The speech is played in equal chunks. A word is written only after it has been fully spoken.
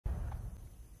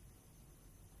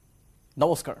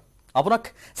নমস্কাৰ আপোনাক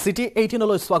সিটি 18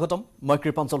 লৈ স্বাগতম মই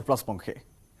কৃপাঞ্চল প্লাছপংখে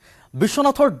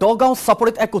বিশ্বনাথৰ দগাঁও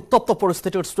চাপৰিত এক উত্তপ্ত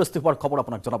পৰিস্থিতিৰ সৃষ্টি হোৱাৰ খবৰ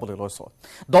আপোনাক জনাবলৈ লৈছো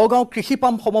দগাঁও কৃষি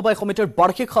পাম সমবায় সমিতিৰ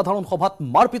বাৰ্ষিক সাধাৰণ সভাত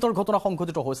মাৰপিটৰ ঘটনা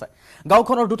সংঘটিত হৈছে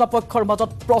গাঁওখনৰ দুটা পক্ষৰ মাজত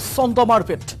প্ৰচণ্ড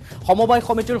মাৰপিট সমবায়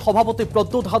সমিতিৰ সভাপতি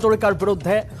প্ৰদ্যুৎ হাজৰিকাৰ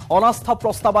বিৰুদ্ধে অনাস্থা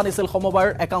প্ৰস্তাৱ আনিছিল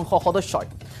সমবায়ৰ একাংশ সদস্যই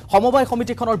সমবায়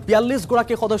সমিতিখনৰ 42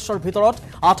 গৰাকী সদস্যৰ ভিতৰত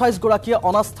 28 গৰাকীয়ে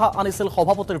অনাস্থা আনিছিল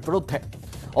সভাপতিৰ বিৰুদ্ধে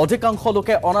অধিকাংশ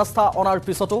লোকে অনাস্থা অনাৰ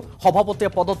পিছতো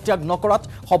সভাপতিয়ে পদত্যাগ নকৰাত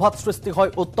সভাত সৃষ্টি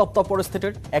হয় উত্তপ্ত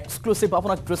পৰিস্থিতিৰ এক্সক্লুসিভ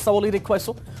আপোনাক দৃশ্যাৱলী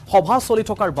দেখুৱাইছো সভা চলি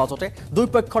থকাৰ মাজতে দুই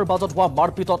পক্ষৰ মাজত হোৱা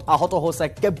মাৰপিটত আহত হৈছে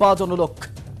কেইবাজন লোক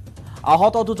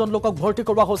আহত দুজন লোকক ভৰ্তি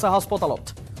কৰোৱা হৈছে হাস্পতালত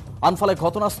আনফালে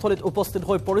ঘটনাস্থলীত উপস্থিত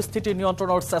হৈ পৰিস্থিতি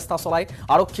নিয়ন্ত্ৰণৰ চেষ্টা চলাই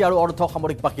আৰক্ষী আৰু অৰ্ধ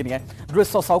সামৰিক বাহিনীয়ে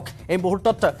দৃশ্য চাওক এই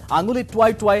মুহূৰ্তত আঙুলি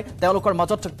টুৱাই তেওঁলোকৰ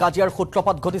মাজত কাজিয়াৰ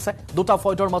সূত্ৰপাত ঘটিছে দুটা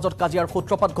ফয়দৰ মাজত কাজিয়াৰ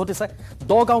সূত্ৰপাত ঘটিছে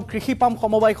দগাঁও কৃষি পাম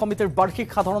সমবায় সমিতিৰ বাৰ্ষিক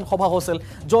সাধাৰণ সভা হৈছিল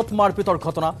য'ত মাৰপিটৰ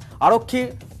ঘটনা আৰক্ষী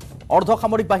অৰ্ধ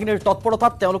সামৰিক বাহিনীৰ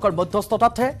তৎপৰতাত তেওঁলোকৰ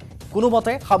মধ্যস্থতাতহে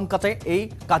কোনোমতে হামকাতে এই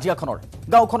কাজিয়াখনৰ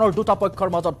গাঁওখনৰ দুটা পক্ষৰ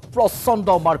মাজত প্ৰচণ্ড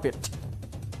মাৰপিট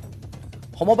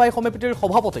সমবায় সমিতিৰ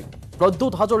সভাপতি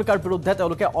প্ৰদ্যুৎ হাজৰিকাৰ বিৰুদ্ধে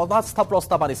তেওঁলোকে অনাস্থা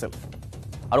প্ৰস্তাৱ আনিছিল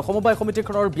আৰু সমবায়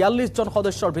সমিতিখনৰ 42 জন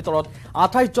সদস্যৰ ভিতৰত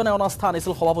 28 জনে অনাস্থা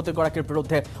আনিছিল সভাপতিগৰাকীৰ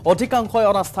বিৰুদ্ধে অধিকাংশই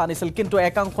অনাস্থা আনিছিল কিন্তু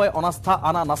একাংশই অনাস্থা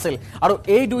আনা নাছিল আৰু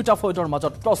এই দুইটা ফয়দৰ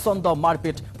মাজত প্ৰচণ্ড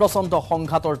মাৰপিট প্ৰচণ্ড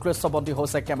সংঘাতৰ দৃশ্যবন্দী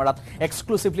হৈছে কেমেৰাত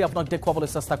এক্সক্লুসিভলি আপোনাক দেখুৱাবলৈ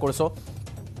চেষ্টা কৰিছো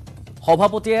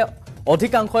সভাপতিয়ে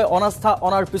অধিকাংশই অনাস্থা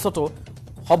অনাৰ পিছতো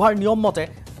সভাৰ নিয়ম মতে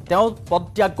তেওঁ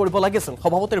পদত্যাগ কৰিব লাগিছিল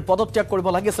সভাপতিৰ পদত্যাগ কৰিব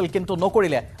লাগিছিল কিন্তু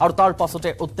নকৰিলে আৰু তাৰ পাছতে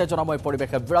উত্তেজনাময়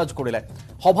পৰিৱেশে বিৰাজ কৰিলে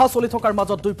সভা চলি থকাৰ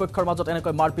মাজত দুই পক্ষৰ মাজত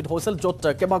এনেকৈ মাৰপিট হৈছিল য'ত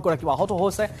কেইবাগৰাকী আহত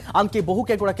হৈছে আনকি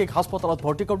বহুকেইগৰাকীক হাস্পতালত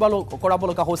ভৰ্তি কৰাব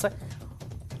লগা হৈছে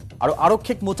আৰু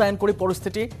আৰক্ষীক মোতায়েন কৰি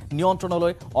পৰিস্থিতি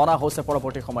নিয়ন্ত্ৰণলৈ অনা হৈছে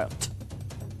পৰৱৰ্তী সময়ত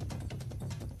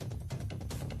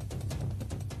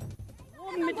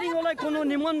কোনো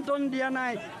নিমন্ত্ৰণ দিয়া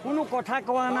নাই কোনো কথা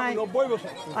কোৱা নাই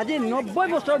আজি 90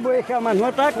 বছৰ বয়সীয়া মানুহ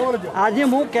তাক আজি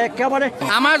মোক একেবাৰে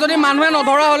আমাৰ যদি মানুহে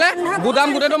নধৰা হলে গুদাম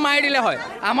গোটেইটো মাৰি দিলে হয়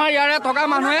আমাৰ ইয়াৰে থকা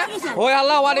মানুহে হৈ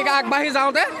হাল্লা হোৱাদিকে আগবাঢ়ি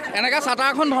যাওঁতে এনেকৈ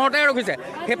চাটাৰখন ধৰোঁতে ৰখিছে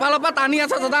সেইফালৰ পৰা টানি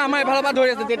আছে দাদা আমাৰ এইফালৰ পৰা ধৰি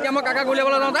আছে তেতিয়া মই কাকা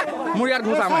গুলিয়াবলৈ যাওঁতে মোৰ ইয়াত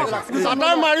ঘোচা মাৰিছে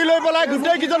চাটাৰ মাৰি লৈ পেলাই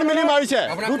গোটেইকেইজন মিলি মাৰিছে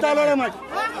দুটালৈ মাৰি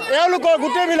এওঁলোকৰ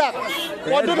গোটেইবিলাক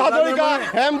প্ৰদ্যুৎ হাজৰিকা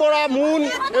হেম বৰা মুন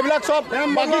এইবিলাক চব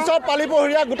বাকী চব পালি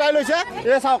পহৰীয়া গোটাই লৈছে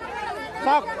এই চাওক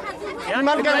চাওক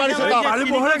ইমানকৈ মাৰিছে পালি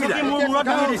পহৰীয়া মোৰ মূৰত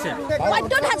ধৰি দিছে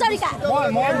প্ৰদ্যুৎ হাজৰিকা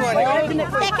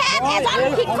তেখেত এজন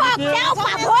শিক্ষক তেওঁ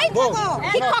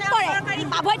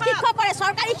পাভৈত শিক্ষক কৰে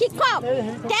চৰকাৰী শিক্ষক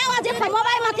তেওঁ আজি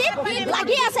সমবায় মাটিত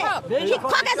লাগি আছে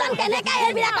শিক্ষক এজন কেনেকৈ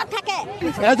এইবিলাকত থাকে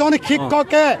এজন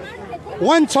শিক্ষকে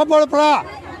ওৱান শ্বপৰ পৰা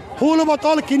ফুল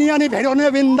বটল কিনি আনি ভেৰণে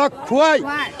বিন্দক খুৱাই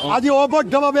আজি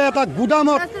অবৈধভাৱে এটা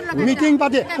গুদামত মিটিং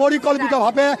পাতি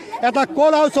পৰিকল্পিতভাৱে এটা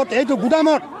কল হাউচত এইটো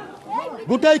গুদামত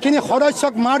গোটেইখিনি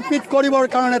সদস্যক মাৰপিট কৰিবৰ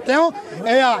কাৰণে তেওঁ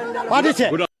এয়া পাতিছে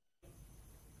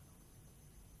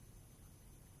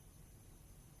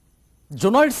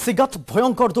জোনাইৰ চিগাত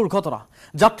ভয়ংকৰ দুৰ্ঘটনা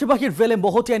যাত্ৰীবাহীৰ ৰেলে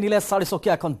মহতিয়াই নিলে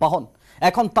চাৰিচকীয়া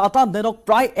এখন টাটা নেনক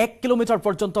প্ৰায় 1 কিলোমিটাৰ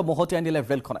পৰ্যন্ত মহতিয়াই নিলে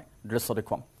ৰেলখনে দৃশ্য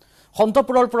দেখুৱাম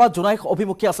সন্তপুৰৰ পৰা জোনাই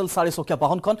অভিমুখী আছিল চাৰিচকীয়া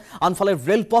বাহনখন আনফালে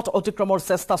ৰেলপথ অতিক্ৰমৰ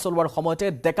চেষ্টা চলোৱাৰ সময়তে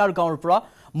ডেকাৰ গাঁৱৰ পৰা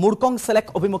মুৰকং চেলেক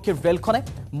অভিমুখী ৰেলখনে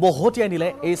মহতিয়াই নিলে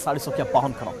এই চাৰিচকীয়া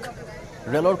বাহনখনক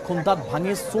ৰেলৰ খুন্দাত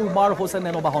ভাঙি চুৰমাৰ হৈছে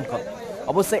নেনো বাহনখন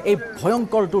অৱশ্যে এই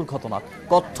ভয়ংকৰ দুৰ্ঘটনাত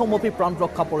কথমপি প্ৰাণ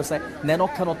ৰক্ষা পৰিছে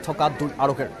নেনখনত থকা দুই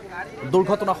আৰোহীৰ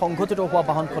দুৰ্ঘটনা সংঘটিত হোৱা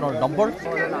বাহনখনৰ নম্বৰ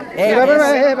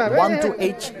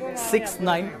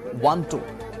AS12H6912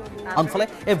 আনফালে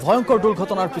এই ভয়ংকৰ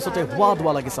দুৰ্ঘটনাৰ পিছতে হোৱা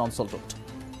দোৱা লাগিছে অঞ্চলটোত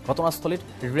ঘটনাস্থলীত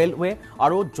ৰেলৱে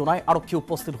আৰু জোনাই আৰক্ষী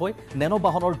উপস্থিত হৈ নেনো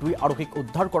বাহনৰ দুই আৰোহীক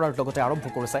উদ্ধাৰ কৰাৰ লগতে আৰম্ভ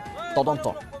কৰিছে তদন্ত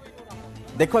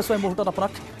দেখুৱাইছো এই মুহূৰ্তত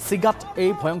আপোনাক চিগাত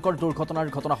এই ভয়ংকৰ দুৰ্ঘটনাৰ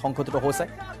ঘটনা সংঘটিত হৈছে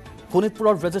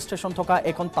শোণিতপুৰৰ ৰেজিষ্ট্ৰেশ্যন থকা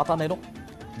এখন টাটা নেনো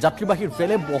যাত্ৰীবাহীৰ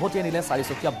ৰেলে মহতিয়াই নিলে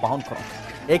চাৰিচকীয়া বাহনখনক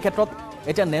এই ক্ষেত্ৰত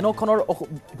এতিয়া নেনোখনৰ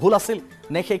ভুল আছিল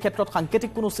নে সেই ক্ষেত্ৰত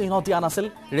সাংকেতিক কোনো চিহ্ন দিয়া নাছিল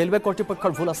ৰেলৱে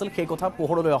কৰ্তৃপক্ষৰ ভুল আছিল সেই কথা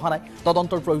পোহৰলৈ অহা নাই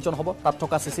তদন্তৰ প্ৰয়োজন হ'ব তাত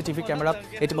থকা চিচিটিভি কেমেৰাত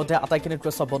ইতিমধ্যে আটাইখিনি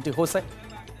দৃশ্য বন্দী হৈছে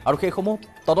আৰু সেইসমূহ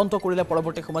তদন্ত কৰিলে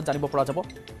পৰৱৰ্তী সময়ত জানিব পৰা যাব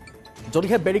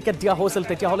যদিহে বেৰিকেড দিয়া হৈছিল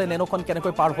তেতিয়াহ'লে নেনোখন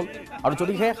কেনেকৈ পাৰ হ'ল আৰু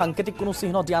যদিহে সাংকেতিক কোনো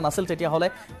চিহ্ন দিয়া নাছিল তেতিয়াহ'লে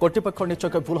কৰ্তৃপক্ষৰ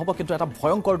নিশ্চয়কৈ ভুল হ'ব কিন্তু এটা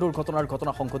ভয়ংকৰ দুৰ্ঘটনাৰ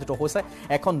ঘটনা সংঘটিত হৈছে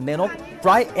এখন নেনক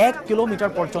প্ৰায় 1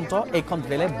 কিলোমিটাৰ পৰ্যন্ত এইখন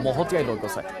ৰেলে মহতিয়াই লৈ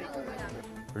গৈছে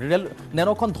ৰেল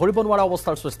নেনোখন ধৰিব নোৱাৰা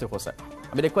অৱস্থাৰ সৃষ্টি হৈছে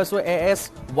আমি দেখুৱাইছো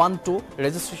AS12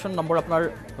 ৰেজিষ্ট্ৰেশ্যন নম্বৰ আপোনাৰ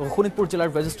শোণিতপুৰ জিলাৰ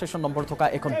ৰেজিষ্ট্ৰেশ্যন নম্বৰ থকা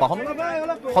এখন বাহন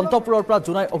সন্তপুৰৰ পৰা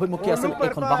জোনাই অভিমুখী আছিল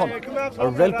এখন বাহন আৰু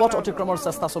ৰেলপথ অতিক্ৰমৰ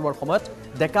চেষ্টা চলোৱাৰ সময়ত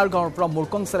ডেকাৰ গাঁৱৰ পৰা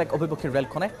মুৰকং চেলেক অভিমুখী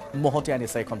ৰেলখনে মহতিয়াই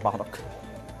আনিছে এখন বাহনক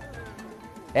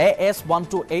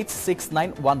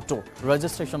AS128691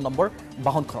 ৰেজিষ্ট্ৰেশ্যন নম্বৰ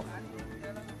বাহনখন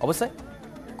অৱশ্যে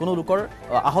কোনো লোকৰ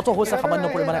আহত হৈছে সামান্য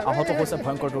পৰিমাণে আহত হৈছে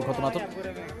ভয়ংকৰ দুৰ্ঘটনাটোত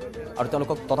আৰু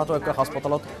তেওঁলোকক ততাতৈয়াকৈ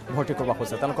হাস্পতালত ভৰ্তি কৰোৱা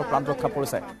হৈছে তেওঁলোকৰ প্ৰাণ ৰক্ষা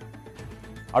পৰিছে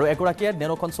আৰু এগৰাকীয়ে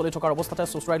নেনোখন চলি থকাৰ অৱস্থাতে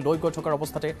চুচৰাই লৈ গৈ থকাৰ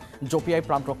অৱস্থাতে জপিয়াই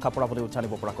প্ৰাণ ৰক্ষা পৰা বুলি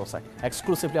জানিব পৰা গৈছে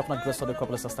এক্সক্লুচিভলি আপোনাক দৃশ্য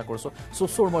দেখুৱাবলৈ চেষ্টা কৰিছোঁ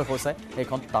চুচুৰময় হৈছে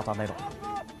এইখন টাটা নেনো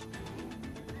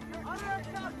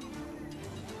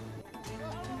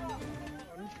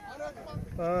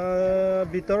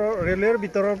ৰেলৱেৰ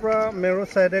ভিতৰৰ পৰা মেৰু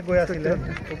ছাইডে গৈ আছিলে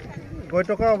গৈ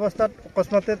থকা অৱস্থাত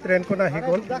অকস্মাতে ট্ৰেইনখন আহি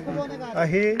গ'ল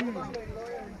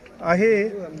আহি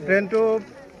ট্ৰেইনটো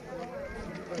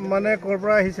মানে ক'ৰ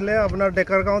পৰা আহিছিলে আপোনাৰ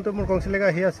ডেকাৰ গাঁৱতো মোৰ কংচিলৈকে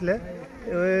আহি আছিলে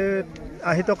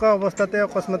আহি থকা অৱস্থাতে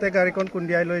অকস্মাতে গাড়ীখন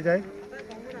খুন্দিয়াই লৈ যায়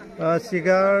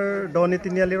চিগাৰ দনি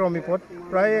তিনিআলিৰ সমীপত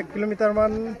প্ৰায় 1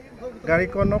 কিলোমিটাৰমান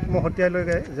গাড়ীখনক মহতিয়াই লৈ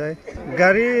যায়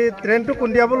ট্ৰেইনটো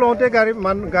খুন্দিয়াব লওঁতে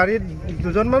গাড়ীত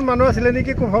দুজনমান মানুহ আছিলে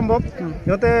নেকি খুব সম্ভৱ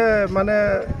সিহঁতে মানে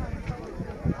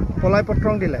পলাই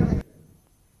পত্ৰং দিলে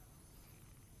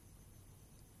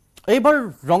এইবাৰ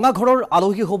ৰঙাঘৰৰ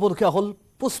আলহী হ'বলগীয়া হ'ল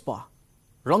পুষ্পা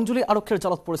ৰংজুলি আৰক্ষীৰ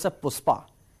জালত পৰিছে পুষ্পা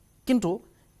কিন্তু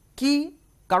কি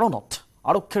কাৰণত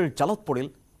আৰক্ষীৰ জালত পৰিল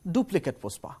ডুপ্লিকেট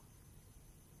পুষ্পা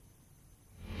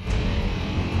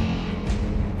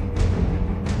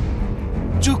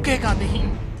झुकेगा नहीं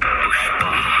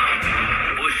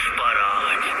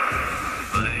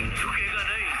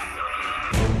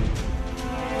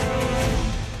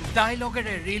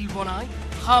ডায়লগেৰে ৰীল বনাই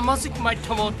সামাজিক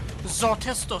মাধ্যমত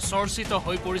যথেষ্ট চৰ্চিত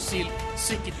হৈ পৰিছিল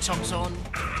চিকিৎসকজন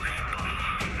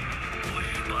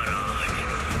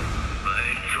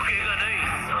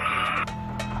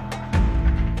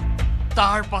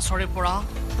তাৰ পাছৰে পৰা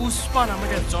পুষ্পা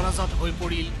নামেৰে জনাজাত হৈ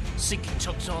পৰিল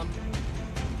চিকিৎসকজন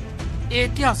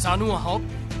এতিয়া জানো আহক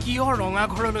কিয়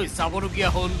ৰঙাঘৰলৈ যাবলগীয়া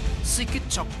হ'ল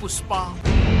চিকিৎসক পুষ্পা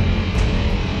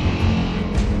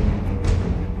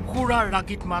খুৰাৰ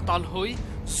ৰাগিত মাতাল হৈ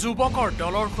যুৱকৰ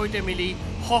দলৰ সৈতে মিলি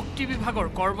শক্তি বিভাগৰ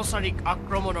কৰ্মচাৰীক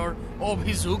আক্ৰমণৰ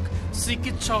অভিযোগ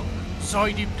চিকিৎসক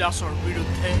জয়দীপ দাসৰ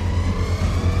বিৰুদ্ধে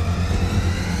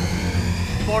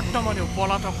বৰ্তমানেও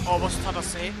পলাতক অৱস্থাত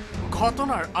আছে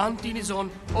ঘটনাৰ আন 3জন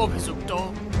অভিযুক্ত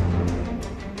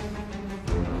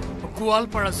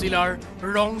গোৱালপাৰা জিলাৰ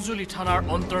ৰংজুলি থানাৰ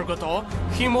অন্তৰ্গত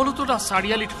শিমলুটোলা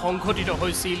চাৰিআলিত সংঘটিত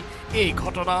হৈছিল এই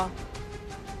ঘটনা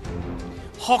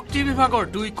শক্তি বিভাগৰ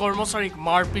 2 কৰ্মচাৰীক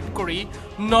মাৰপিট কৰি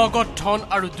নগদ ধন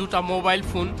আৰু 2টা মোবাইল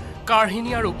ফোন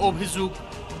কাঢ়িনী আৰু অভিযোগ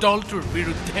দলটোৰ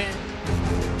বিৰুদ্ধে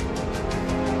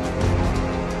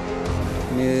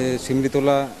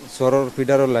শিমলুটোলা চৰৰ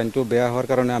ফিডাৰৰ লাইনটো বেয়া হোৱাৰ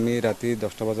কাৰণে আমি ৰাতি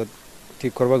 10টা বজাত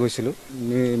ঠিক কৰিব গৈছিলোঁ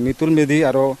মিতুল মেধি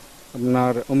আৰু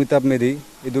আপনাৰ অমিতাভ মেধি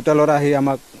এই 2টা ল'ৰা আহি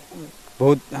আমাক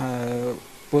বহুত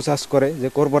পোছাছ কৰে যে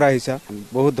ক'ৰ পৰা আহিছা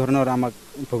বহুত ধৰণৰ আমাক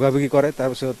ভোগাভোগী কৰে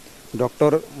তাৰপিছত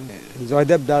ডক্টৰ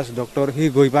জয়দেৱ দাস ডক্টৰ সি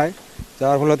গৈ পায়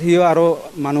যাৰ ফলত সিও আৰু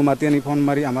মানুহ মাতি আনি ফোন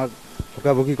মাৰি আমাক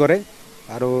ভোগাভোগী কৰে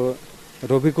আৰু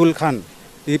ৰবিকুল খান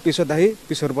এই পিছত আহি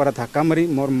পিছৰ পৰা ধাক্কা মাৰি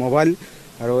মোৰ মোবাইল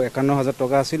আৰু 51,000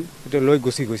 টকা আছিল সেইটো লৈ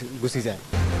গুচি যায়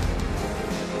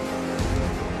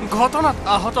ঘটনাত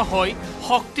আহত হয়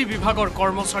শক্তি বিভাগৰ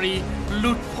কৰ্মচাৰী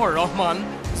লুৎফৰ ৰহমান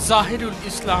জাহিৰুল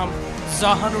ইছলাম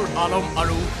জাহানুৰ আলম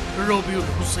আৰু ৰবিউল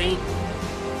হুছেইন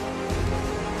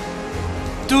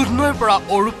দুধনৈৰ পৰা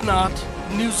অৰূপনাথ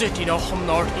নিউজ 18 অসম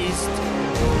নৰ্থ ইষ্ট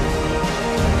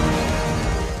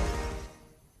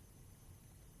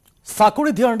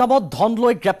চাকৰি দিয়াৰ নামত ধন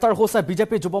লৈ গ্ৰেপ্তাৰ হৈছে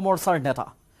বিজেপি যুৱ মৰ্চাৰ নেতা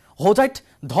হোজাইত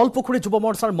ধলপুখুৰী যুৱ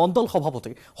মৰ্চাৰ মণ্ডল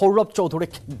সভাপতি সৌৰভ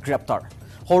চৌধুৰীক গ্ৰেপ্তাৰ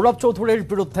সৌৰভ চৌধুৰীৰ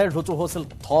বিৰুদ্ধে ৰুজু হৈছিল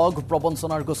ঠগ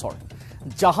প্ৰবঞ্চনাৰ গোচৰ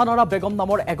জাহানাৰা বেগম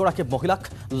নামৰ এগৰাকী মহিলাক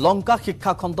লংকা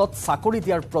শিক্ষা খণ্ডত চাকৰি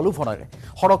দিয়াৰ প্ৰলোভনেৰে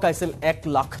হৰকাইছিল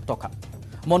 1 লাখ টকা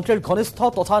মন্ত্ৰীৰ ঘনিষ্ঠ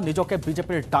তথা নিজকে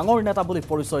বিজেপিৰ ডাঙৰ নেতা বুলি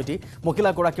পৰিচয় দি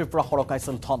মহিলাগৰাকীৰ পৰা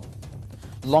হৰকাইছিল ধন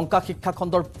লংকা শিক্ষা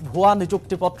খণ্ডৰ ভুৱা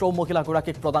নিযুক্তি পত্ৰও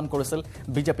মহিলাগৰাকীক প্ৰদান কৰিছিল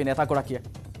বিজেপি নেতাগৰাকীয়ে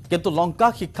কিন্তু লংকা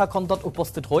শিক্ষা খণ্ডত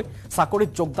উপস্থিত হৈ চাকৰিত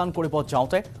যোগদান কৰিব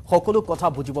যাওঁতে সকলো কথা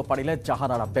বুজিব পাৰিলে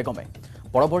জাহানাৰা বেগমে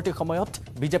পৰৱৰ্তী সময়ত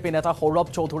বিজেপি নেতা সৌৰভ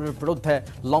চৌধুৰীৰ বিৰুদ্ধে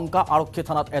লংকা আৰক্ষী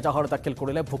থানাত এজাহাৰ দাখিল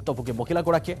কৰিলে ভুক্তভোগী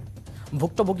মহিলাগৰাকীয়ে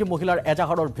ভুক্তভোগী মহিলাৰ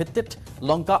এজাহাৰৰ ভিত্তিত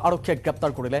লংকা আৰক্ষীয়ে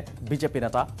গ্ৰেপ্তাৰ কৰিলে বিজেপি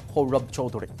নেতা সৌৰভ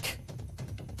চৌধুৰীক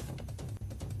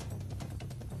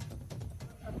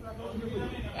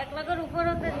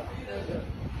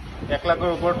 1 লাখৰ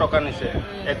ওপৰত টকা নিছে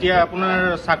এতিয়া আপোনাৰ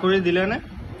চাকৰি দিলে নে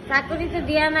চাকৰিটো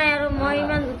দিয়া নাই আৰু মই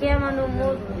ইমান দুখীয়া মানুহ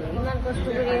মোৰ ইমান কষ্ট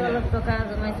কৰি অলপ টকা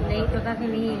জমাইছিলে এই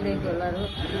টকাখিনি লৈ গ'ল আৰু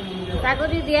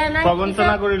চাকৰি দিয়া নাই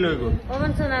প্ৰবঞ্চনা কৰি লৈ গ'ল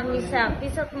প্ৰবঞ্চনাৰ মিছা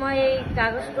পিছত মই এই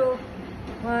কাগজটো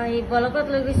মই বলকত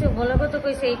লৈ গৈছোঁ বলকতো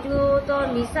কৈছে এইটোতো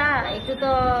নিচা এইটোতো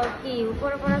কি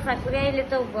ওপৰৰ পৰা চাকৰি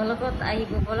আহিলেতো বলকত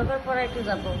আহিব বলকৰ পৰা এইটো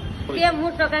যাব এতিয়া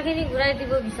মোৰ টকাখিনি ঘূৰাই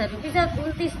দিব বিচাৰোঁ পিছত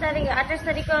 29 তাৰিখ 28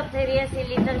 তাৰিখত হেৰি আছিল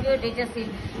ইণ্টাৰভিউ ডেট আছিল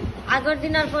আগৰ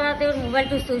দিনৰ পৰা তেওঁৰ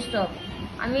মোবাইলটো চুইচ অফ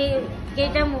আমি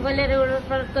কেইটা মোবাইলেৰে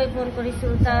ওপৰতকৈ ফোন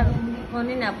কৰিছোঁ তাৰ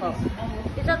ফোনেই নাপাওঁ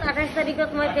পিছত 28 তাৰিখত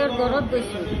মই তেওঁৰ ঘৰত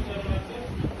গৈছোঁ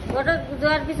ঘৰত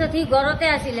যোৱাৰ পিছত সি ঘৰতে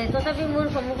আছিলে তথাপি মোৰ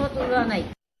সন্মুখত ওলোৱা নাই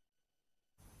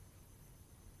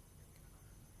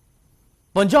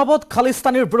পঞ্জাবত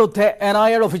খালিস্তানীৰ বিৰুদ্ধে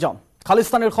এনআইএৰ অভিযান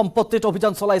খালিস্তানীৰ সম্পত্তিত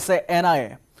অভিযান চলাইছে এনআইএ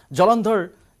জলন্ধৰ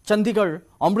চণ্ডীগড়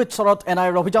অমৃতসৰত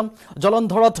এনআইএৰ অভিযান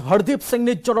জলন্ধৰত হৰদীপ সিং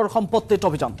নিজ্জৰৰ সম্পত্তিত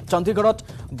অভিযান চণ্ডীগড়ত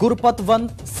গুৰপতৱন্ত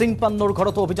সিং পান্নুৰ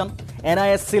ঘৰতো অভিযান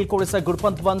এনআইএ সিল কৰিছে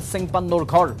গুৰপতৱন্ত সিং পান্নুৰ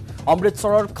ঘৰ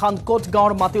অমৃতসৰৰ খানকোট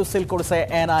গাঁৱৰ মাটিও সিল কৰিছে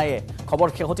এনআইএ খবৰ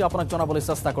শেহতীয়া আপোনাক জনাবলৈ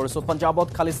চেষ্টা কৰিছোঁ পঞ্জাবত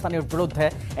খালিস্তানীৰ বিৰুদ্ধে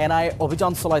এনআইএ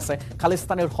অভিযান চলাইছে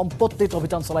খালিস্তানীৰ সম্পত্তিত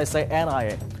অভিযান চলাইছে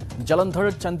এনআইএ জলন্ধৰ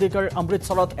চণ্ডীগড়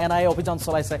অমৃতসৰত এনআইএ অভিযান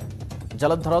চলাইছে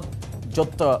জলন্ধৰত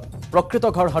য'ত প্ৰকৃত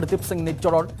ঘৰ হৰদীপ সিং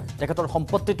নিজ্জৰৰ তেখেতৰ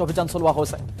সম্পত্তিত অভিযান চলোৱা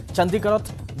হৈছে চণ্ডীগড়ত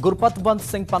গুৰপতৱন্ত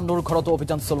সিং পান্নুৰ ঘৰতো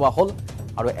অভিযান চলোৱা হ'ল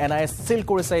আৰু এনআইএ সিল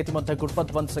কৰিছে ইতিমধ্যে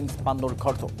গুৰপতৱন্ত সিং পান্নুৰ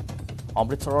ঘৰটো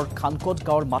অমৃতসৰৰ খানকোট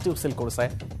গাঁৱৰ মাটিও সিল কৰিছে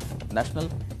নেশ্যনেল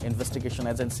ইনভেষ্টিগেশ্যন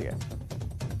এজেন্সিয়ে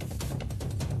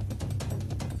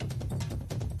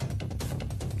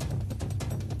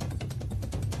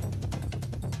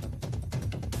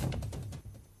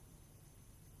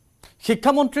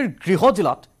শিক্ষামন্ত্ৰীৰ গৃহ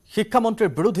জিলাত শিক্ষামন্ত্ৰীৰ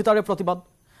বিৰোধিতাৰে প্ৰতিবাদ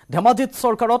ধেমাজিত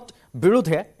চৰকাৰত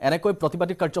বিৰোধে এনেকৈ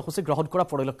প্ৰতিবাদী কাৰ্যসূচী গ্ৰহণ কৰা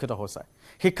পৰিলক্ষিত হৈছে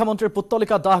শিক্ষামন্ত্ৰীৰ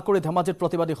পুত্তলিকা দাহ কৰি ধেমাজিত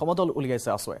প্ৰতিবাদী সমদল উলিয়াইছে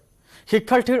আছুৱে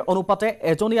শিক্ষাৰ্থীৰ অনুপাতে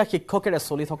এজনীয়া শিক্ষকেৰে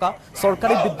চলি থকা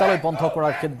চৰকাৰী বিদ্যালয় বন্ধ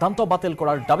কৰাৰ সিদ্ধান্ত বাতিল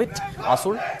কৰাৰ দাবীত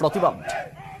আছুৰ প্ৰতিবাদ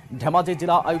ধেমাজি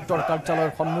জিলা আয়ুক্তৰ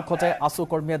কাৰ্যালয়ৰ সন্মুখতে আছু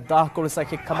কৰ্মীয়ে দাহ কৰিছে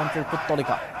শিক্ষামন্ত্ৰীৰ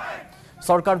পুত্তলিকা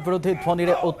চৰকাৰ বিৰোধী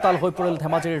ধ্বনিৰে উত্তাল হৈ পৰিল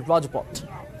ধেমাজিৰ ৰাজপথ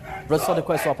দৃশ্য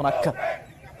দেখুৱাইছো আপোনাক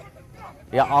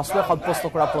এয়া আছুৱে সাব্যস্ত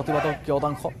কৰা প্ৰতিবাদৰ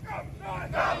কিয়দাংশ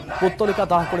পুত্তলিকা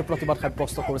দাহ কৰি প্ৰতিবাদ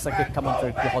সাব্যস্ত কৰিছে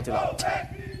শিক্ষামন্ত্ৰীৰ গৃহ জিলাত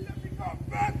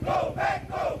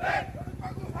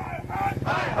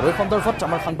আৰু এই সন্দৰ্ভত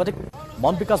আমাৰ সাংবাদিক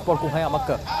মন বিকাশ বৰগোহাঁয়ে আমাক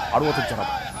আৰু অধিক জনাব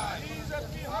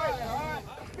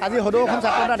আজি সদৌ অসম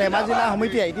ছাত্ৰ সন্থা ধেমাজি জিলা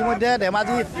সমিতিয়ে ইতিমধ্যে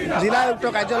ধেমাজি জিলা আয়ুক্ত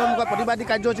কাৰ্যালয়ত প্ৰতিবাদী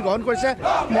কাৰ্যসূচী গ্ৰহণ কৰিছে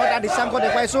মই তাৰ দৃশ্যাংশ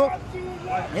দেখুৱাইছোঁ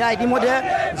এয়া ইতিমধ্যে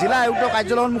জিলা আয়ুক্ত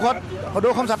কাৰ্যালয়ৰ মুখত সদৌ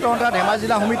অসম ছাত্ৰ সন্থা ধেমাজি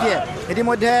জিলা সমিতিয়ে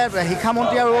ইতিমধ্যে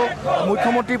শিক্ষামন্ত্ৰী আৰু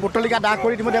মুখ্যমন্ত্ৰীৰ পুত্তলিকা দাহ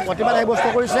কৰি ইতিমধ্যে প্ৰতিবাদ সাব্যস্ত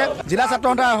কৰিছে জিলা ছাত্ৰ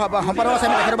সন্থাৰ সম্পাদক আছে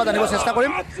আমি তেখেতৰ পৰা জানিব চেষ্টা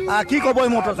কৰিম কি ক'ব এই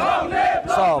মুহূৰ্তত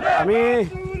চাওক আমি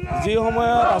যি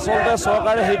সময়ত আচলতে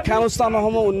চৰকাৰে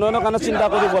শিক্ষানুষ্ঠানসমূহ উন্নয়নৰ কাৰণে চিন্তা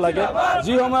কৰিব লাগে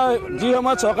যি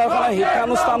সময়ত চৰকাৰখনে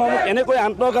শিক্ষানুষ্ঠানসমূহ কেনেকৈ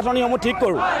আন্তঃগাঁথনিসমূহ ঠিক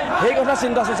কৰোঁ সেই কথা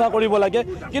চিন্তা চৰ্চা কৰিব লাগে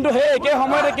কিন্তু সেই একে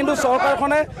সময়তে কিন্তু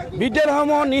চৰকাৰখনে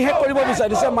বিদ্যালয়সমূহ নিষেধ কৰিব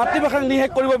বিচাৰিছে মাতৃভাষাক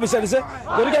নিষেধ কৰিব বিচাৰিছে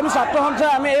গতিকে আমি ছাত্ৰ সন্থাই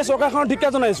আমি এই চৰকাৰখনৰ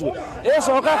ধিক্কাৰ জনাইছোঁ এই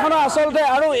চৰকাৰখনৰ আচলতে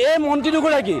আৰু এই মন্ত্ৰী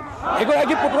দুগৰাকী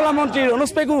এগৰাকী পুতলা মন্ত্ৰী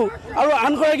ৰণোজ পেগু আৰু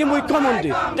আনগৰাকী মুখ্যমন্ত্ৰী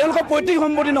তেওঁলোকৰ পৈতৃক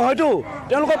সম্পত্তি নহয়তো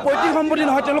তেওঁলোকৰ পৈতৃক সম্পত্তি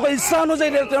নহয় তেওঁলোকৰ ইচ্ছা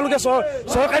অনুযায়ী তেওঁলোকে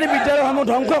চৰকাৰী বিদ্যালয়সমূহ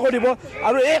ধ্বংস কৰিব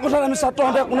আৰু এই কথাত আমি ছাত্ৰ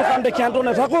সন্থাই কোনো কাৰণতে ক্ষান্ত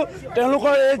নাথাকোঁ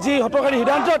তেওঁলোকৰ এই যি হঠকাৰী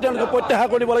সিদ্ধান্ত তেওঁলোকে প্ৰত্যাহাৰ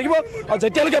কৰিব লাগিব আৰু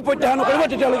যেতিয়ালৈকে প্ৰত্যাহাৰ নকৰিব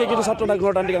তেতিয়ালৈকে কিন্তু ছাত্ৰ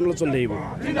গণতান্ত্ৰিক আন্দোলন চলি থাকিব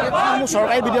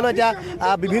চৰকাৰী বিদ্যালয় এতিয়া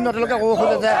বিভিন্ন তেওঁলোকে ক'ব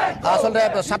খোজে যে আচলতে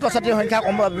ছাত্ৰ ছাত্ৰীৰ সংখ্যা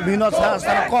কম বিভিন্ন স্থানত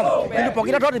কম কিন্তু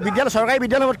প্ৰকৃতত বিদ্যালয় চৰকাৰী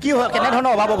বিদ্যালয়ত কি হয়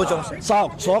কেনেধৰণৰ অভাৱ অভিযোগ আছে চাওক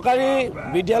চৰকাৰী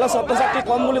বিদ্যালয় ছাত্ৰ ছাত্ৰী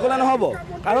কম বুলি ক'লে নহ'ব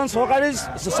কাৰণ চৰকাৰী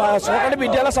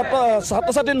বিদ্যালয় ছাত্ৰ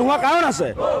ছাত্ৰী নোহোৱা কাৰণ আছে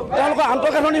তেওঁলোকৰ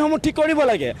আন্তঃগাঁথনিসমূহ ঠিক কৰিব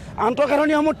লাগে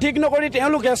আন্তঃগাঁথনিসমূহ ঠিক নকৰি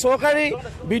তেওঁলোকে চৰকাৰী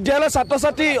বিদ্যালয়ৰ ছাত্ৰ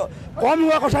ছাত্ৰী কম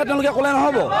হোৱা কথা তেওঁলোকে ক'লে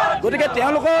নহ'ব গতিকে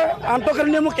তেওঁলোকৰ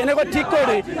আন্তঃগাঁথনিসমূহ কেনেকৈ ঠিক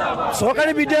কৰি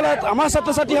চৰকাৰী বিদ্যালয়ত আমাৰ ছাত্ৰ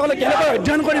ছাত্ৰীসকলে কেনেকৈ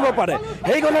অধ্যয়ন কৰিব পাৰে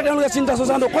সেই কথা তেওঁলোকে চিন্তা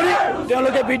চৰ্চা নকৰি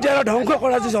তেওঁলোকে বিদ্যালয় ধ্বংস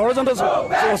কৰা যি ষড়যন্ত্ৰ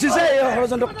ৰচিছে এই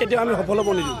ষড়যন্ত্ৰক কেতিয়াও আমি সফল হ'ব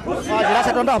নিদিওঁ জিলা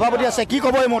ছাত্ৰ সন্থাৰ সভাপতি আছে কি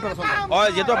ক'ব এই মুহূৰ্তত হয়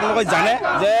যিহেতু আপোনালোকে জানে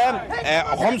যে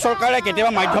অসম চৰকাৰে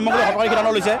কেতিয়াবা মাধ্যমক লৈ হঠকাৰী সিদ্ধান্ত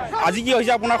লৈছে আজি কি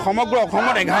হৈছে আপোনাৰ সমগ্ৰ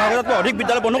অসমত 11,000তকৈ অধিক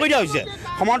বিদ্যালয় বন্ধ কৰি দিয়া হৈছে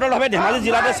সমান্তৰালভাৱে ধেমাজি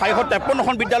জিলাতে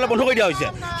 453খন বিদ্যালয় বন্ধ কৰি দিয়া হৈছে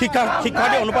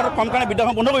শিক্ষাৰ্থী অনুপাত কম কাৰণে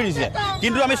বিদ্যালয় বন্ধ কৰি দিছে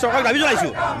কিন্তু আমি চৰকাৰক দাবী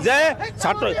জনাইছোঁ যে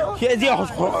ছাত্ৰ সেই যি অসম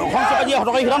চৰকাৰে যি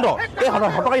হঠকাৰী সিদ্ধান্ত এই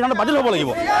হঠকাৰী সিদ্ধান্ত বাতিল হ'ব লাগিব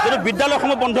যদি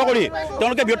বিদ্যালয়সমূহ বন্ধ কৰি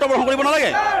তেওঁলোকে বীৰত্ব প্ৰদৰ্শন কৰিব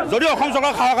নালাগে যদি অসম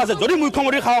চৰকাৰ সাহস আছে যদি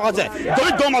মুখ্যমন্ত্ৰীৰ সাহস আছে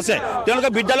যদি দম আছে তেওঁলোকে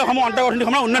বিদ্যালয়সমূহ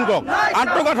আন্তঃগাঁথনিসমূহ উন্নয়ন কৰক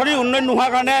আন্তঃগাঁথনি উন্নয়ন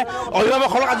নোহোৱাৰ কাৰণে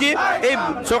অভিভাৱকসকলক আজি এই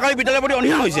চৰকাৰী বিদ্যালয়ৰ প্ৰতি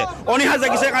অনীহা হৈছে অনীহা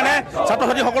জাগিছে কাৰণে ছাত্ৰ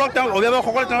ছাত্ৰীসকলক তেওঁ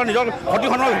অভিভাৱকসকলে তেওঁলোকৰ নিজৰ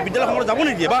সঠিকখনৰ বিদ্যালয়সমূহত যাব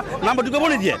নিদিয়ে বা নামভৰ্তি কৰিব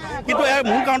নিদিয়ে কিন্তু ইয়াৰ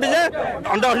মূল কাৰণটো যে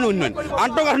আন্তঃগাঁথনি উন্নয়ন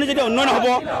যদি উন্নয়ন হ'ব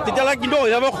তেতিয়াহ'লে কিন্তু কিন্তু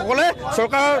অভিভাৱকসকলে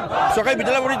চৰকাৰী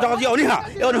বিদ্যালয়ৰ প্ৰতি থকা যি অনীহা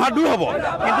এই অনীহা দূৰ হ'ব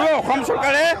কিন্তু অসম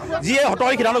চৰকাৰে যিয়ে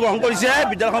হঠকাৰী সিদ্ধান্ত গ্ৰহণ কৰিছে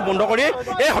বিদ্যালয়খন বন্ধ কৰি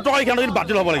এই হঠকাৰী সিদ্ধান্ত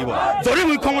বাতিল হ'ব লাগিব যদি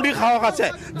মুখ্যমন্ত্ৰীৰ সাহস আছে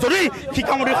যদি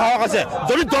শিক্ষামন্ত্ৰীৰ সাহস আছে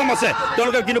যদি দম আছে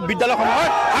তেওঁলোকে কিন্তু বিদ্যালয়সমূহৰ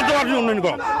আন্তঃগাঁথনি উন্নয়ন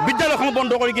কৰক বিদ্যালয়সমূহ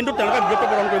বন্ধ কৰি কিন্তু তেওঁলোকে বৃহত্তৰ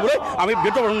প্ৰদান কৰিবলৈ আমি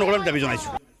বৃহত্তৰ প্ৰদান নকৰাৰ দাবী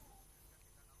জনাইছোঁ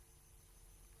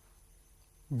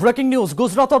ব্ৰেকিং নিউজ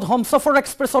গুজৰাটত হমছফৰ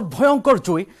এক্সপ্ৰেছত ভয়ংকৰ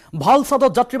জুই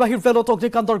ভালচাদত যাত্ৰীবাহী ৰেলত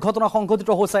অগ্নিকাণ্ডৰ ঘটনা সংঘটিত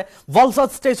হৈছে ভালচাদ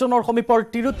ষ্টেচনৰ সমীপৰ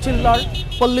তিৰুচিল্লাৰ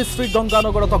পল্লীশ্ৰী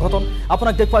গংগানগৰত ঘটন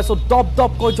আপোনাক দেখুৱাইছো দপ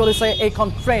দপকৈ জ্বলিছে এইখন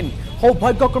ট্ৰেইন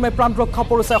সৌভাগ্যক্ৰমে প্ৰাণ ৰক্ষা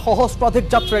পৰিছে সহস্ৰাধিক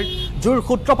যাত্ৰীৰ জুইৰ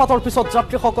সূত্ৰপাতৰ পিছত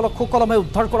যাত্ৰীসকলক সুকলমে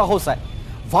উদ্ধাৰ কৰা হৈছে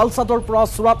ভালচাদৰ পৰা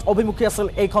চুৰাট অভিমুখী আছিল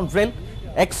এইখন ৰেল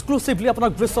এক্সক্লুসিভলি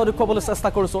আপোনাক দৃশ্য দেখুৱাবলৈ চেষ্টা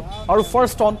কৰিছো আৰু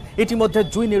ফাৰ্ষ্ট অন ইতিমধ্যে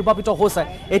জুই নিৰ্বাপিত হৈছে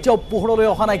এতিয়াও পোহৰলৈ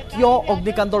অহা নাই কিয়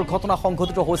অগ্নিকাণ্ডৰ ঘটনা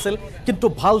সংঘটিত হৈছিল কিন্তু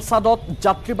ভালচাদত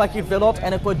যাত্ৰীবাহী ৰেলত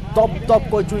এনেকৈ দপ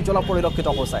দপকৈ জুই জ্বলা পৰিলক্ষিত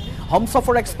হৈছে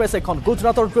হমছফৰ এক্সপ্ৰেছ এখন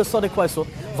গুজৰাটৰ দৃশ্য দেখুৱাইছো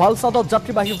ভালচাদত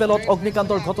যাত্ৰীবাহী ৰেলত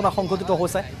অগ্নিকাণ্ডৰ ঘটনা সংঘটিত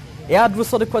হৈছে এয়া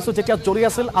দৃশ্য দেখুৱাইছো যেতিয়া জ্বলি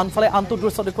আছিল আনফালে আনটো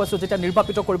দৃশ্য দেখুৱাইছো যেতিয়া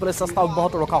নিৰ্বাপিত কৰিবলৈ চেষ্টা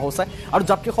অব্যাহত ৰখা হৈছে আৰু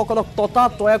যাত্ৰীসকলক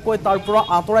ততাতয়াকৈ তাৰ পৰা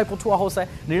আঁতৰাই পঠোৱা হৈছে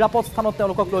নিৰাপদ স্থানত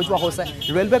তেওঁলোকক লৈ যোৱা হৈছে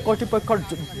ৰেলৱে কৰ্তৃপক্ষৰ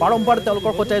বাৰম্বাৰ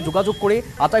তেওঁলোকৰ সৈতে যোগাযোগ কৰি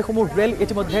আটাইসমূহ ৰেল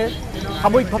ইতিমধ্যে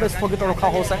সাময়িকভাৱে স্থগিত ৰখা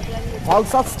হৈছে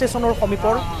ভালচাদ ষ্টেচনৰ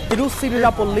সমীপৰ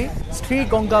তিৰুচিৰাপল্লী শ্ৰী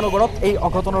গংগানগৰত এই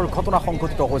অঘটনৰ ঘটনা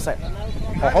সংঘটিত হৈছে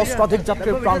সহস্ৰাধিক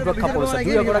যাত্ৰীৰ প্ৰাণ ৰক্ষা পৰিছে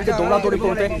দুই এগৰাকী দৌৰাদৌৰি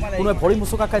কৰোঁতে কোনোৱে ভৰি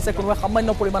মুচুকা খাইছে কোনোৱে সামান্য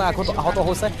পৰিমাণে আহত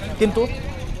হৈছে কিন্তু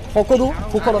সকলো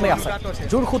সুকলমে আছে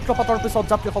জুইৰ সূত্ৰপাতৰ পিছত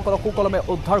যাত্ৰীসকলক সুকলমে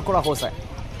উদ্ধাৰ কৰা হৈছে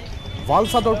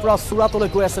ভালচাদৰ পৰা চুৰাটলৈ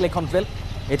গৈ আছিল এখন ৰেল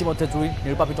ইতিমধ্যে জুই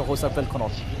নিৰ্বাপিত হৈছে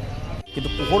ৰেলখনত কিন্তু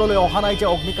পোহৰলৈ অহা নাই যে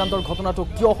অগ্নিকাণ্ডৰ ঘটনাটো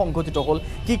কিয় সংঘটিত হ'ল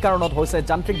কি কাৰণত হৈছে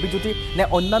যান্ত্ৰিক বিজুতি নে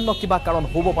অন্যান্য কিবা কাৰণ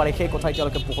হ'ব পাৰে সেই কথা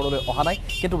এতিয়ালৈকে পোহৰলৈ অহা নাই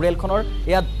কিন্তু ৰেলখনৰ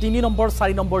এয়া 3 নম্বৰ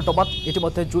 4 নম্বৰ ডবাত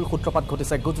ইতিমধ্যে জুইৰ সূত্ৰপাত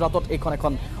ঘটিছে গুজৰাটত এইখন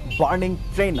এখন বাৰ্নিং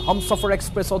ট্ৰেইন হমছফৰ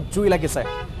এক্সপ্ৰেছত জুই লাগিছে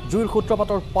জুইৰ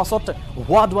সূত্ৰপাতৰ পাছত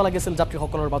হোৱা দোৱা লাগিছিল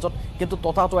যাত্ৰীসকলৰ মাজত কিন্তু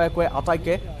ততাতয়াকৈ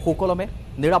আটাইকে সুকলমে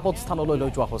নিৰাপদ স্থানলৈ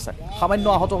লৈ যোৱা হৈছে সামান্য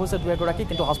আহত হৈছে দুই এগৰাকী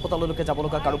কিন্তু হাস্পতাললৈকে যাব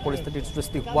লগা কাৰো পৰিস্থিতিৰ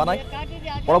সৃষ্টি হোৱা নাই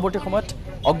পৰৱৰ্তী সময়ত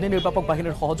অগ্নি নিৰ্বাপক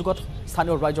বাহিনীৰ সহযোগত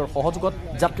স্থানীয় ৰাইজৰ সহযোগত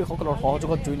যাত্ৰীসকলৰ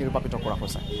সহযোগত জুই নিৰ্বাপিত কৰা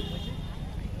হৈছে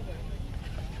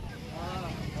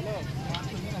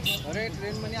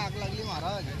ट्रेन मध्ये आग लागली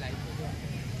महाराज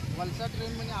वलसाड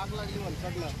ट्रेन मध्ये आग लागली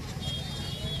वलसाडला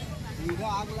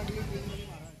आग लागली ट्रेन मध्ये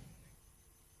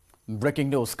ব্ৰেকিং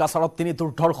নিউজ কাছাৰত তিনি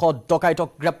দুৰ্ধৰ্ষ ডকাইতক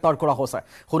গ্ৰেপ্তাৰ কৰা হৈছে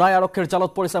সোণাই আৰক্ষীৰ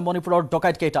জালত পৰিছে মণিপুৰৰ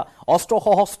ডকাইত কেইটা অস্ত্ৰ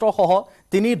সহ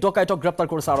তিনি ডকাইতক গ্ৰেপ্তাৰ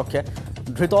কৰিছে আৰক্ষীয়ে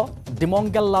ধৃত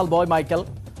ডিমংগেল লালবয় মাইকেল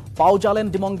পাউজালেন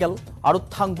ডিমংগেল আৰু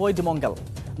থাংবয় ডিমংগেল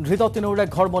ধৃত তিনিওৰে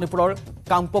ঘৰ মণিপুৰৰ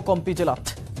কাংপকম্পি জিলাত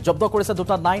জব্দ কৰিছে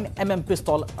দুটা 9mm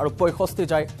পিস্তল আৰু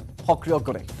 65 যায় সক্ৰিয়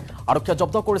গুলি আৰক্ষীয়ে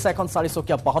জব্দ কৰিছে এখন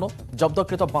 4-চকীয়া বাহন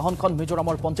জব্দকৃত বাহনখন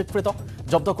মিজোৰামৰ পঞ্জীকৃত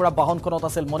জব্দ কৰা বাহনখনত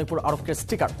আছিল মণিপুৰ আৰক্ষীৰ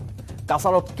ষ্টিকাৰ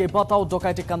কাছাৰত কেইবাটাও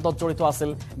ডকাইতি কাণ্ডত জড়িত আছিল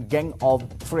গেং অফ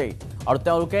 3 আৰু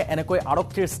তেওঁলোকে এনেকৈ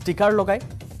আৰক্ষীৰ ষ্টিকাৰ লগাই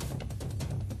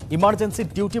ইমাৰ্জেন্সি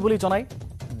ডিউটি বুলি জনাই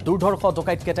দুৰ্ধৰ্ষ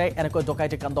ডকাইত কেইটাই এনেকৈ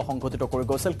ডকাইতি কাণ্ড সংঘটিত কৰি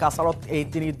গৈছিল কাছাৰত এই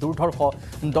তিনি দুৰ্ধৰ্ষ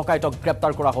ডকাইতক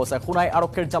গ্ৰেপ্তাৰ কৰা হৈছে সোণাই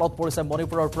আৰক্ষীৰ জালত পৰিছে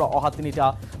মণিপুৰৰ পৰা অহা তিনিটা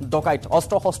ডকাইত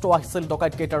অস্ত্ৰ আছিল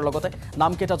ডকাইত কেইটাৰ লগতে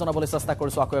নাম কেইটা জনাবলৈ চেষ্টা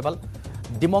কৰিছো আকৌ এবাৰ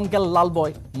ডিমংগেল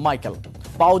লালবয় মাইকেল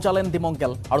পাউজালেন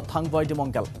ডিমংগেল আৰু থাংবয়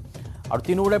ডিমংগেল আৰু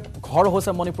তিনিওৰে ঘৰ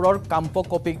হৈছে মণিপুৰৰ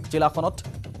কাম্পকপি জিলাখনত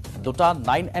দুটা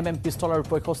 9mm পিস্তল আৰু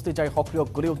 65 যায় সক্ৰিয়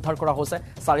গুলি উদ্ধাৰ কৰা হৈছে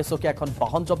 4-চকীয়া এখন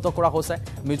বাহন জব্দ কৰা হৈছে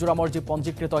মিজোৰামৰ যি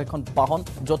পঞ্জীকৃত এখন বাহন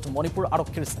য'ত মণিপুৰ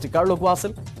আৰক্ষীৰ ষ্টিকাৰ লগোৱা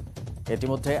আছিল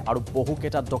ইতিমধ্যে আৰু বহু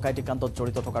কেইটা ডকাইতি কাণ্ডত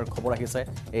জড়িত থকাৰ খবৰ আহিছে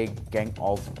এই গেং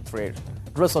অফ 3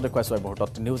 দৃশ্য দেখুৱাইছো এই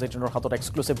মুহূৰ্তত নিউজ 18ৰ হাতত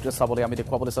এক্সক্লুসিভ দৃশ্য চাবলৈ আমি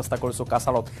দেখুৱাবলৈ চেষ্টা কৰিছো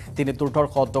কাছাৰত তিনি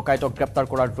দুৰ্ধৰ্ষ ডকাইতক গ্ৰেপ্তাৰ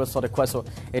কৰাৰ দৃশ্য দেখুৱাইছো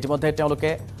ইতিমধ্যে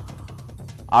তেওঁলোকে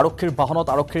আৰক্ষীৰ বাহনত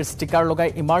আৰক্ষীৰ ষ্টিকাৰ লগাই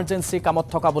ইমাৰ্জেন্সি কামত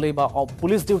থকা বুলি বা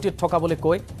পুলিচ ডিউটিত থকা বুলি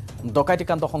কৈ ডকাইতি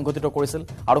কাণ্ড সংঘটিত কৰিছিল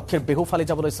আৰক্ষীৰ বেহু ফালি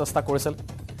যাবলৈ চেষ্টা কৰিছিল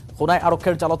সোণাই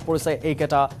আৰক্ষীৰ জালত পৰিছে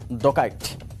এইকেইটা ডকাইত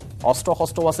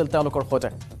অস্ত্ৰ আছিল তেওঁলোকৰ সৈতে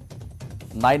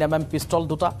 9mm পিস্তল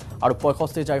দুটা আৰু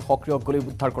 65 যায় সক্ৰিয় গুলি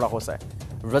উদ্ধাৰ কৰা হৈছে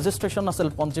ৰেজিষ্ট্ৰেচন আছিল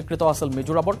পঞ্জীকৃত আছিল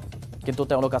মিজোৰামৰ কিন্তু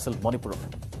তেওঁলোক আছিল মণিপুৰৰ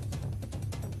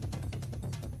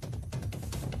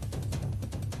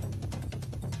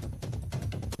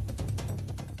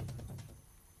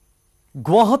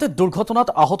গুৱাহাটীত দুৰ্ঘটনাত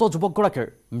আহত যুৱকগৰাকীৰ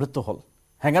মৃত্যু হ'ল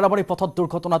হেঙেৰাবাৰী পথত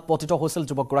দুৰ্ঘটনাত পতিত হৈছিল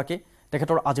যুৱকগৰাকী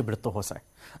তেখেতৰ আজি মৃত্যু হৈছে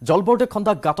জলবৰ্ডে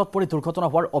খন্দা গাঁতত পৰি দুৰ্ঘটনা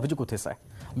হোৱাৰ অভিযোগ উঠিছে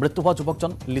মৃত্যু হোৱা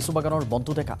যুৱকজন লিচুবাগানৰ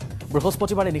মন্টু ডেকা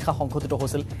বৃহস্পতিবাৰে নিশা সংঘটিত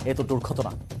হৈছিল এইটো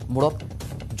দুৰ্ঘটনা মূৰত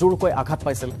জোৰকৈ আঘাত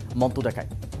পাইছিল মন্টু ডেকাই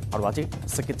আৰু আজি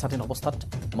চিকিৎসাধীন অৱস্থাত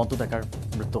মন্টু ডেকাৰ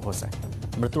মৃত্যু হৈছে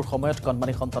মৃত্যুৰ সময়ত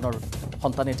কণমানি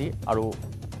সন্তানেটি আৰু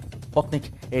পত্নীক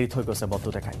এৰি থৈ গৈছে মন্টু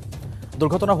ডেকাই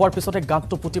দুৰ্ঘটনা হোৱাৰ পিছতে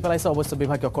গাঁতটো পুতি পেলাইছে অৱশ্যে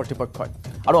বিভাগীয় কৰ্তৃপক্ষই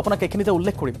আৰু আপোনাক এইখিনিতে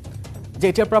উল্লেখ কৰিম যে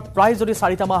এতিয়াৰ পৰা প্ৰায় যদি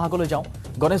 4টা মাহ আগলৈ যাওঁ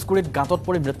গণেশগুৰিত গাঁতত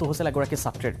পৰি মৃত্যু হৈছিল এগৰাকী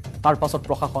ছাত্ৰীৰ তাৰ পাছত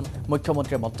প্ৰশাসন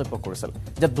মুখ্যমন্ত্ৰীয়ে মন্তব্য কৰিছিল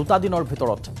যে 2টা দিনৰ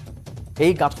ভিতৰত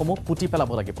এই গাঁতসমূহ পুতি পেলাব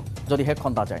লাগিব যদিহে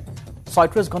খন্দা যায়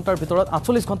 36 ঘণ্টাৰ ভিতৰত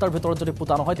 48 ঘণ্টাৰ ভিতৰত যদি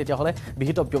পুতা নহয় তেতিয়াহ'লে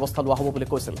বিহিত ব্যৱস্থা লোৱা হ'ব বুলি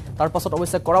কৈছিল তাৰ পাছত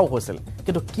অৱশ্যে কৰাও হৈছিল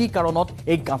কিন্তু কি কাৰণত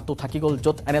এই গাঁতটো থাকি গ'ল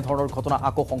য'ত এনেধৰণৰ ঘটনা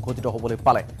আকৌ সংঘটিত হ'বলৈ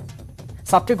পালে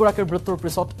ছাত্ৰীগৰাকীৰ মৃত্যুৰ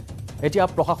পিছত এতিয়া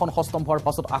প্ৰশাসন হস্তম হোৱাৰ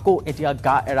পাছত আকৌ এতিয়া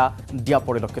গা এৰা দিয়া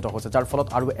পৰিলক্ষিত হৈছে যাৰ ফলত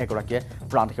আৰু এগৰাকীয়ে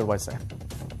প্ৰাণ হেৰুৱাইছে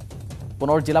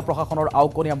পুনৰ জিলা প্ৰশাসনৰ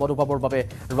আওকনীয়া মনোভাৱৰ বাবে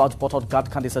ৰাজপথত গাঁত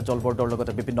খান্দিছে জলবৰ্ডৰ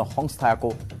লগতে বিভিন্ন সংস্থাই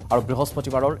আকৌ আৰু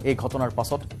বৃহস্পতিবাৰৰ এই ঘটনাৰ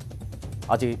পাছত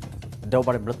আজি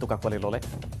দেওবাৰে মৃত্যু কাকৱালি ল'লে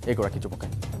এগৰাকী যুৱকে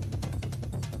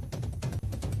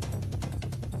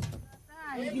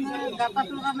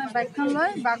গাঁতাটোৰ কাৰণে বাইকখন লৈ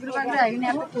বাগৰি বাগৰি আহি কিনে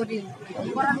আকৌ পৰিল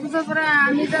কৰাৰ পিছৰ পৰা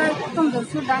আমি যে প্ৰথম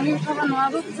ধৰিছোঁ দাঙি উঠাব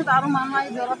নোৱাৰোঁ পিছত আৰু মানুহ আহি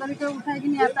দৌৰাদৌৰিকৈ উঠাই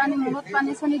কিনে এটা আনি মূৰত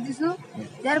পানী চানী দিছোঁ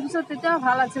দিয়াৰ পিছত তেতিয়াও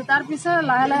ভাল আছিল তাৰপিছত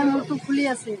লাহে লাহে মূৰটো ফুলি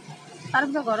আছিল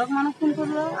তাৰপিছত ঘৰত মানুহ ফোন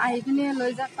কৰিলোঁ আহি কিনে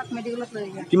লৈ যাওক তাক মেডিকেলত লৈ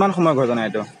যায় কিমান সময় ঘটনা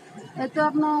এইটো এইটো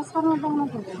আপোনাৰ 6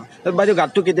 মানত হ'ব বাইদেউ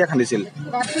গাঁতটো কেতিয়া খান্দিছিল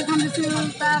গাঁতটো খান্দিছিল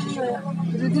তাৰ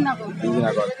 2 দিন আগত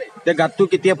এতিয়া গাঁতটো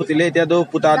কেতিয়া পুতিলে এতিয়াতো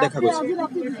পুতা দেখা গৈছে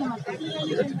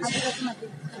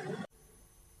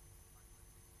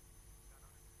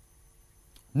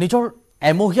নিজৰ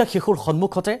এমহীয়া শিশুৰ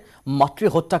সন্মুখতে মাতৃ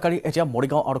হত্যাকাৰী এতিয়া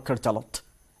মৰিগাঁও আৰক্ষীৰ জালত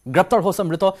গ্ৰেপ্তাৰ হৈছে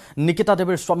মৃত নিকিতা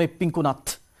দেৱীৰ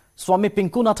স্বামী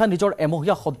পিংকুনাথে নিজৰ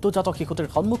এমহীয়া সদ্যজাত শিশুটিৰ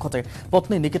সন্মুখতে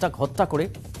পত্নী নিকিতাক হত্যা কৰি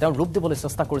তেওঁৰ ৰূপ দিবলৈ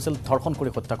চেষ্টা কৰিছিল ধৰ্ষণ কৰি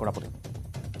হত্যা কৰা বুলি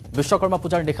বিশ্বকৰ্মা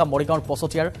পূজাৰ নিশা মৰিগাঁৱৰ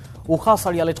পছতিয়াৰ উষা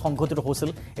চাৰিআলিত সংঘটিত হৈছিল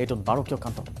এইটো নাৰকীয়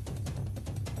কাণ্ড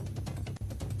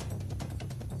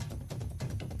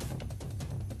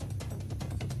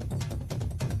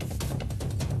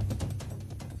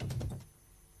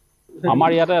আমাৰ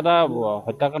ইয়াতে এটা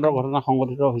হত্যাকাণ্ডৰ ঘটনা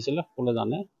সংঘটিত হৈছিল সকলোৱে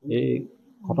জানে এই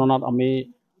ঘটনাত আমি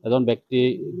এজন ব্যক্তি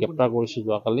গ্ৰেপ্তাৰ কৰিছোঁ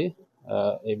যোৱাকালি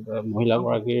এই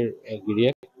মহিলাগৰাকীৰ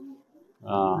গিৰিয়েক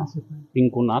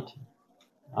পিংকুনাথ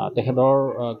তেখেতৰ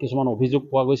কিছুমান অভিযোগ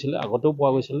পোৱা গৈছিলে আগতেও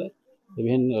পোৱা গৈছিলে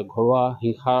বিভিন্ন ঘৰুৱা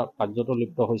হিংসা কাৰ্যত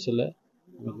লিপ্ত হৈছিলে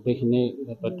গোটেইখিনি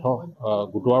তথ্য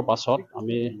গোটোৱাৰ পাছত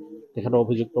আমি তেখেতৰ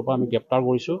অভিযুক্তৰ পৰা আমি গ্ৰেপ্তাৰ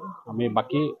কৰিছোঁ আমি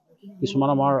বাকী কিছুমান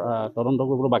আমাৰ তদন্ত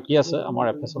কৰিবলৈ বাকী আছে আমাৰ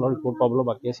এফএছএলৰ ৰিপৰ্ট পাবলৈ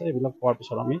বাকী আছে এইবিলাক পোৱাৰ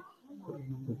পিছত আমি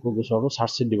গোচৰটো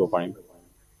চাৰ্জশ্বিট দিব পাৰিম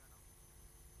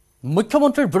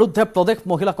মুখ্যমন্ত্ৰীৰ বিৰুদ্ধে প্ৰদেশ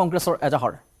মহিলা কংগ্ৰেছৰ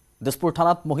এজাহাৰ দিছপুৰ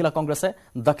থানাত মহিলা কংগ্ৰেছে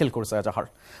দাখিল কৰিছে এজাহাৰ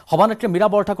সভানেত্ৰী মীৰা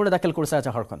বৰঠাকুৰে দাখিল কৰিছে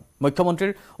এজাহাৰখন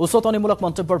মুখ্যমন্ত্ৰীৰ উচতনিমূলক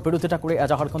মন্তব্যৰ বিৰোধিতা কৰি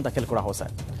এজাহাৰখন দাখিল কৰা হৈছে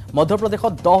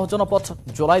মধ্যপ্ৰদেশত 10 জনপথ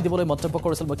জ্বলাই দিবলৈ মন্তব্য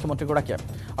কৰিছিল মুখ্যমন্ত্ৰীগৰাকীয়ে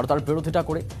আৰু তাৰ বিৰোধিতা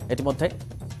কৰি ইতিমধ্যে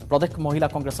প্ৰদেশ মহিলা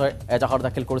কংগ্ৰেছে এজাহাৰ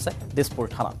দাখিল কৰিছে দিছপুৰ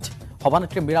থানাত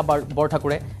সভানেত্ৰী মীৰা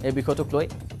বৰঠাকুৰে এই বিষয়টোক লৈ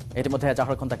ইতিমধ্যে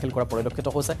এজাহাৰখন দাখিল কৰা পৰিলক্ষিত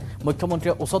হৈছে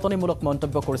মুখ্যমন্ত্ৰীয়ে উচতনিমূলক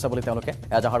মন্তব্য কৰিছে বুলি তেওঁলোকে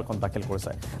এজাহাৰখন দাখিল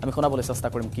কৰিছে আমি শুনাবলৈ চেষ্টা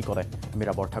কৰিম কি ক'লে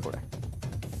মীৰা বৰঠাকুৰে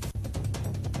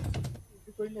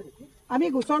আমি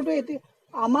গোচৰটো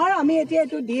আমি এতিয়া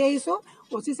এইটো দি আহিছোঁ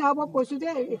ওচি সাহেবক কৈছোঁ যে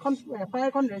এখন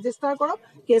এফআইআৰখন ৰেজিষ্টাৰ কৰক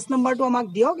কেছ নাম্বাৰটো আমাক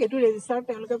দিয়ক এইটো ৰেজিষ্টাৰ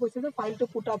তেওঁলোকে কৈছে যে ফাইলটো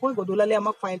পুট আপ হৈ গধূলালৈ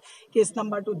আমাক কেছ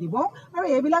নাম্বাৰটো দিব আৰু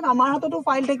এইবিলাক আমাৰ হাততো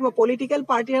ফাইল থাকিব পলিটিকেল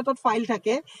পাৰ্টিৰ হাতত ফাইল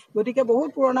থাকে গতিকে বহুত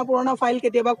পুৰণা ফাইল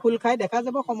কেতিয়াবা খোল খাই দেখা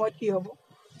যাব সময়ত কি হ'ব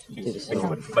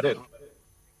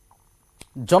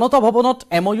জনতা ভৱনত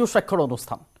MOU স্বাক্ষৰ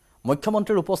অনুষ্ঠান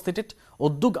মুখ্যমন্ত্ৰীৰ উপস্থিতিত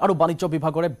উদ্যোগ আৰু বাণিজ্য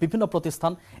বিভাগৰে বিভিন্ন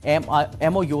প্ৰতিষ্ঠান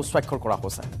MOU স্বাক্ষৰ কৰা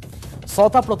হৈছে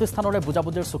 6টা প্ৰতিষ্ঠানৰে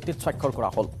বুজাবুজিৰ চুক্তিত স্বাক্ষৰ কৰা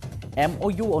হ'ল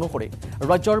MOU অনুসৰি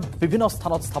ৰাজ্যৰ বিভিন্ন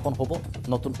স্থানত স্থাপন হ'ব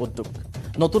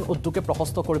নতুন উদ্যোগে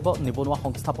প্ৰশস্ত কৰিব নিবনুৱা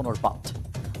সংস্থাপনৰ বাট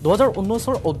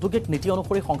 2019 ঔদ্যোগিক নীতি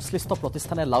অনুসৰি সংশ্লিষ্ট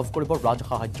প্ৰতিষ্ঠানে লাভ কৰিব ৰাজ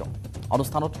সাহায্য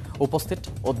অনুষ্ঠানত উপস্থিত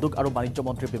উদ্যোগ আৰু বাণিজ্য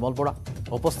মন্ত্ৰী বিমল বৰা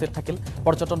উপস্থিত থাকিল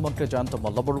পৰ্যটন মন্ত্ৰী জয়ন্ত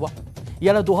মল্লবৰুৱা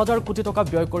ইয়াৰে 2000 কোটি টকা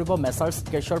ব্যয় কৰিব মেছাৰ্ছ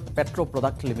কেশৰ পেট্ৰো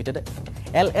প্ৰডাক্ট লিমিটেডে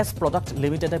LS প্ৰডাক্ট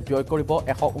লিমিটেডে ব্যয় কৰিব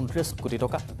 129 কোটি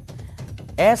টকা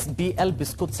SBL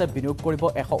বিস্কুটছে বিনিয়োগ কৰিব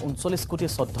 139 কোটি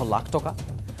 14 লাখ টকা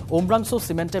উমৰাংছু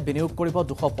সিমেন্টে বিনিয়োগ কৰিব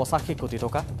 285 কোটি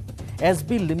টকা SB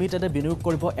লিমিটেডে বিনিয়োগ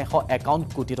কৰিব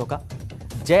 151 কোটি টকা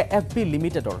JFB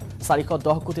লিমিটেডৰ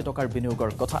 410 কোটি টকাৰ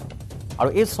বিনিয়োগৰ কথা আৰু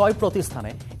এই 6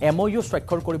 প্ৰতিষ্ঠানে MOU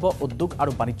স্বাক্ষৰ কৰিব উদ্যোগ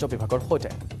আৰু বাণিজ্য বিভাগৰ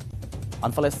সৈতে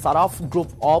আনফালে সাৰাফ গ্ৰুপ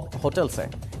অফ হোটেলছে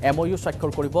MOU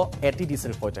স্বাক্ষৰ কৰিব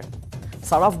ATDCৰ সৈতে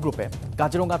সাৰাফ গ্ৰুপে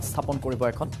কাজিৰঙাত স্থাপন কৰিব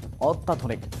এখন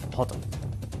অত্যাধুনিক hotel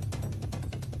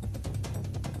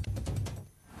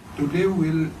Today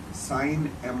we'll sign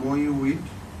MOU with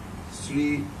Sri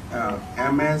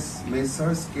MS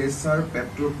Messrs Kesar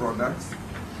Petro Products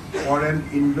for an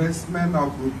investment of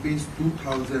rupees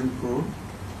 2,000 crore,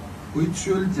 which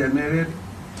will generate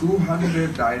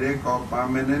 200 direct or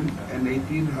permanent and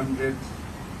 1,800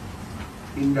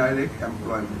 indirect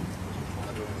employment.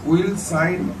 We'll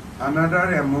sign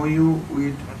another MOU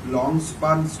with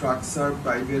Longspan Structure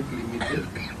Private Limited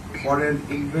for an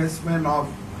investment of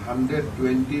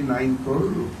 129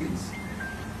 crore rupees.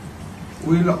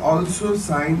 We'll also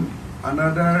sign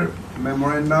another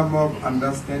memorandum of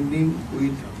understanding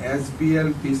with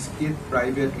SBL Biscuit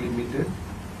Private Limited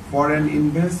for an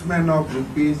investment of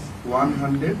rupees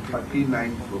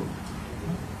 139 crore.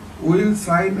 We'll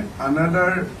sign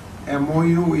another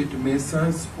MOU with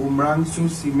Messrs. Umrangsu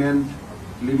Cement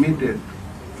Limited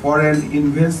for an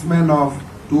investment of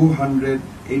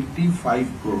 285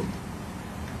 crore.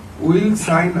 We'll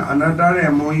sign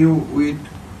another MOU with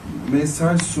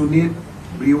Messrs. Sunit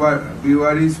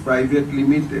Breweries Private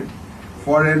Limited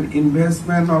for an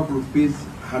investment of rupees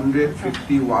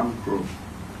 151 crore.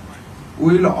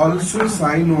 We'll also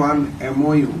sign one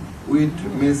MOU with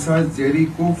Messrs.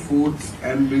 Jericho Foods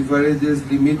and Beverages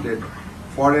Limited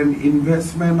for an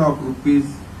investment of rupees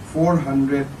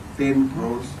 410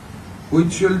 crores,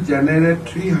 which will generate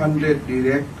 300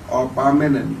 direct or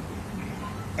permanent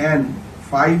and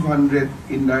 500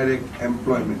 indirect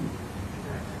employment.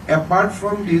 Apart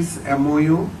from this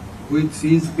MOU, which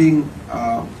is being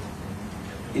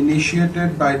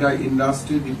initiated by the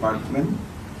Industry Department,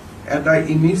 at the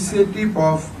initiative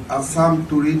of Assam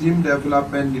Tourism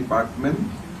Development Department,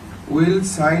 we'll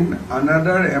sign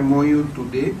another MOU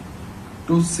today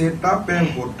to set up a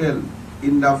hotel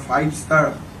in the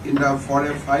for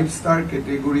a 5-star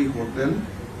category hotel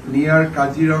near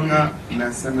Kaziranga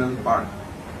National Park.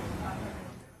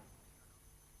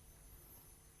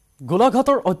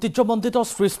 গোলাঘাটৰ ঐতিহ্যমণ্ডিত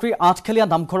শ্ৰী শ্ৰী আঠখেলীয়া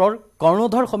নামঘৰৰ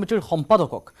কৰ্ণধাৰ সমিতিৰ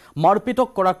সম্পাদকক মাৰপিটক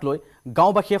কৰাক লৈ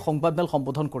গাঁওবাসীয়ে সংবাদমেল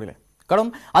সম্বোধন কৰিলে কাৰণ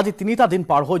আজি 3টা দিন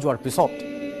পাৰ হৈ যোৱাৰ পিছত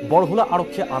বৰহুলা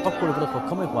আৰক্ষীয়ে আটক কৰিবলৈ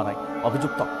সক্ষম হোৱা নাই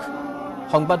অভিযুক্তক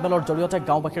সংবাদমেলৰ জৰিয়তে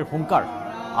গাঁওবাসীৰ হুংকাৰ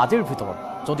আজিৰ ভিতৰত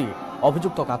যদি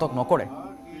অভিযুক্তক আটক নকৰে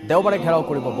দেওবাৰে ঘেৰাও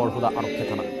কৰিব বৰহুলা আৰক্ষী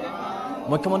থানা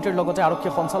মুখ্যমন্ত্ৰীৰ লগতে আৰক্ষী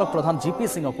সঞ্চালক প্ৰধান জিপি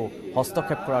সিঙকো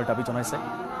হস্তক্ষেপ কৰাৰ দাবী জনাইছে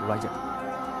ৰাইজে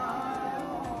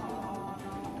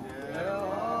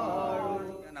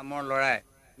নামৰ লৰাই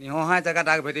নিহহাই জেগাত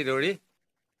আগ ভেটি ধৰি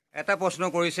এটা প্ৰশ্ন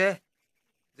কৰিছে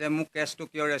যে মোক কেছটো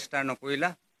কিয় ৰেজিষ্টাৰ নকৰিলা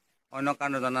অন্য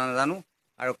কাৰণ নাজানো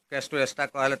আৰু কেছটো ৰেজিষ্টাৰ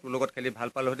কৰা হ'লে তোৰ লগত খেলি ভাল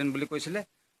পালোহেঁতেন বুলি কৈছিলে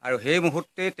আৰু সেই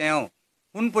মুহূৰ্তেই তেওঁ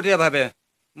পোনপটীয়াভাৱে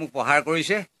মোক প্ৰহাৰ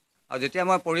কৰিছে আৰু যেতিয়া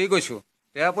মই পৰি গৈছোঁ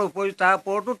তাৰ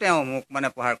ওপৰতো তেওঁ মোক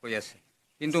প্ৰহাৰ কৰি আছে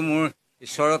কিন্তু মোৰ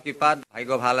ঈশ্বৰৰ কৃপাত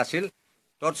ভাগ্য ভাল আছিল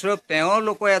তৎস্বৰূপ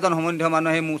তেওঁলোকৰ এজন সম্বন্ধীয়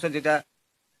মানুহে মোৰ ওচৰত যেতিয়া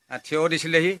থিয়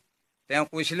দিছিলেহি তেওঁ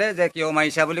কৈছিলে যে কিয়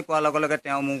মাৰিছা বুলি কোৱাৰ লগে লগে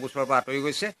তেওঁ মোক ওচৰৰ পৰা আঁতৰি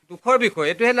গৈছে দুখৰ বিষয়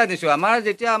এইটোহে লাগিছোঁ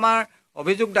যেতিয়া আমাৰ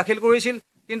অভিযোগ দাখিল কৰিছিল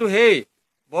কিন্তু সেই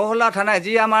বৰহুলা থানাই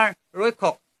যি আমাৰ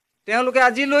ৰক্ষক তেওঁলোকে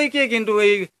আজিলৈকে কিন্তু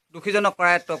এই দোষীজনক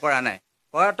কৰায়ত্ব কৰা নাই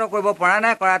কৰায়ত্ব কৰিব পৰা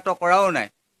নাই কৰায়ত্ব কৰাও নাই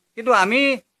কিন্তু আমি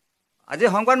আজি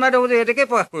সংবাদ মাধ্যমত এইটোকে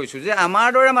প্ৰকাশ কৰিছোঁ যে আমাৰ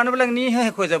দৰে মানুহবিলাক নিঃশেষ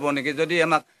হৈ যাব নেকি যদি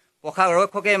আমাক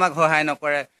ৰক্ষকে আমাক সহায়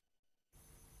নকৰে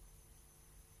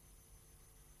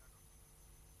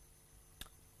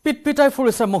পিটপিটাই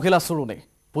ফুৰিছে মহিলা চুৰুণী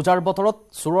পূজাৰ বতৰত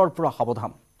চোৰৰ পৰা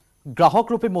সাৱধান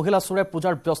গ্ৰাহকৰূপী মহিলা চোৰে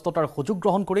পূজাৰ ব্যস্ততাৰ সুযোগ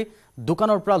গ্ৰহণ কৰি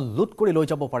দোকানৰ পৰা লুট কৰি লৈ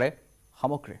যাব পাৰে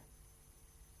সামগ্ৰী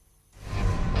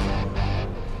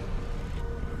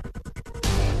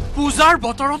পূজাৰ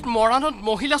বতৰত মৰাণত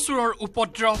মহিলা চোৰৰ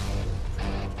উপদ্ৰৱ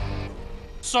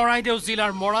চৰাইদেউ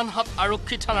জিলাৰ মৰাণহাট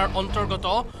আৰক্ষী থানাৰ অন্তৰ্গত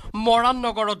মৰাণ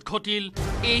নগৰত ঘটিল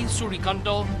এই চুৰিকাণ্ড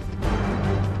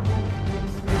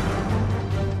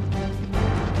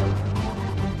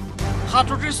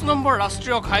 37 নম্বৰ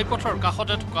ৰাষ্ট্ৰীয় ঘাইপথৰ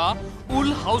কাষতে থকা উল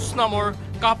হাউচ নামৰ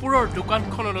কাপোৰৰ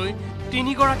দোকানখনলৈ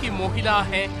 3 গৰাকী মহিলা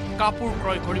আহে কাপোৰ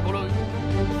ক্ৰয় কৰিবলৈ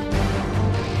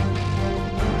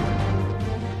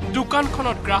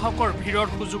দোকানখনত গ্ৰাহকৰ ভিৰৰ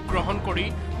সুযোগ গ্ৰহণ কৰি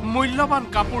মূল্যৱান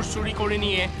কাপোৰ চুৰি কৰি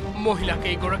নিয়ে মহিলা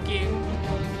কেইগৰাকীয়ে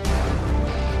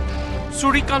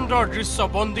চুৰিকাণ্ডৰ দৃশ্য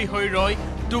বন্দী হৈ ৰয়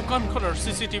দোকানখনৰ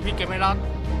চিচিটিভি কেমেৰাত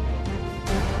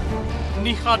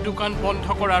নিশা দোকান বন্ধ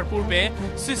কৰাৰ পূৰ্বে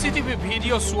চিচিটিভি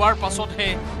ভিডিঅ' চোৱাৰ পাছতহে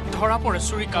ধৰা পৰে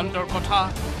চুৰিকাণ্ডৰ কথা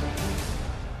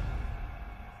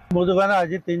মোৰ দোকানত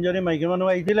আজি 3জনী মাইকী মানুহ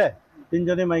আহিছিলে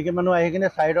 3জনী মাইকী মানুহ আহি কিনে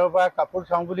সাইডৰ পৰা কাপোৰ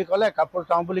চাওঁ বুলি ক'লে কাপোৰ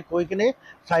চাওঁ বুলি কৈ কিনে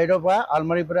সাইডৰ পৰা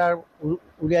আলমাৰীৰ পৰা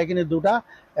উলিয়াই কিনে দুটা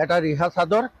এটা ৰিহা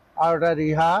চাদৰ আৰু এটা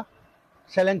ৰিহা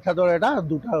চেলেং চাদৰ এটা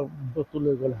দুটা বস্তু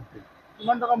লৈ গ'ল হাতী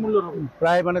কিমান টকা মূল্য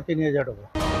প্ৰায় 3000 টকা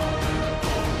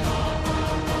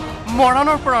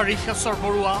মৰাণৰ পৰা ৰিশেশ্বৰ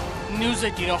Barua news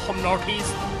 18 Assam north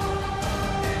east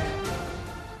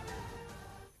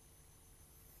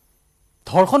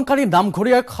ধৰ্ষণকাৰী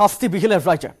নামঘৰীয়াক শাস্তি বিহিলে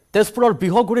ৰাইজে তেজপুৰৰ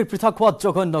বিহগুৰিৰ পৃথক হোৱা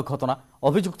জঘন্য ঘটনা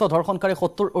অভিযুক্ত ধৰ্ষণকাৰী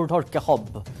 70 ঊৰ্ধৰ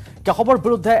কেশৱৰ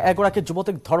বিৰুদ্ধে এগৰাকী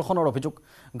যুৱতীক ধৰ্ষণৰ অভিযোগ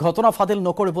ঘটনা ফাদিল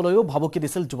নকৰিবলৈও ভাবুকি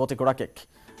দিছিল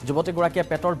যুৱতীগৰাকীয়ে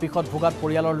পেটৰ বিষত ভোগাত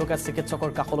পৰিয়ালৰ লোকে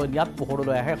চিকিৎসকৰ কাষলৈ নিয়াত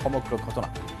পোহৰলৈ আহে সমগ্ৰ ঘটনা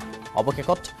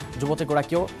অৱশেষত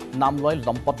যুৱতীগৰাকীয়েও নাম লয়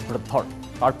লম্পট বৃদ্ধৰ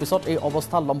তাৰ পিছত এই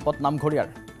অৱস্থা লম্পট নামঘৰীয়াৰ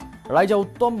ৰাইজে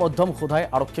উত্তম মধ্যম সোধাই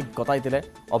আৰক্ষীক গতাই দিলে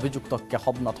অভিযুক্ত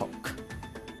কেশৱনাথক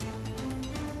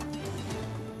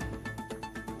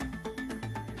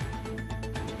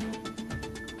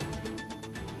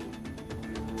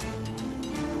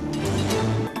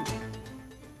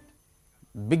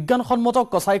বিজ্ঞানসন্মত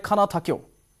কচাইখানা থাকিও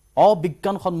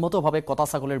অবিজ্ঞানসন্মতভাৱে কটা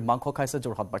ছাগলীৰ মাংস খাইছে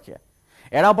যোৰহাটবাসীয়ে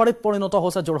এৰাবাৰীত পৰিণত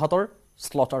হৈছে যোৰহাটৰ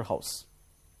স্লটাৰ হাউচ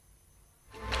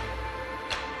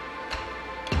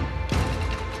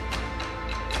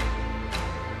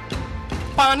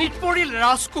পানীত পৰিল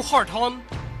ৰাজকোষৰ ধন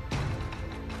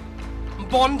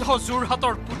বন্ধ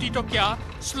যোৰহাটৰ কোটিটকীয়া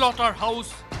স্লটাৰ হাউচ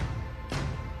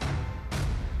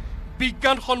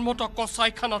বিজ্ঞানসন্মত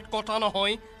কচাইখানাত কটা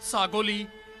নহয় ছাগলী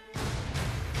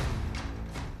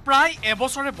প্ৰায়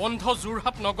এবছৰে বন্ধ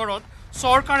যোৰহাট নগৰত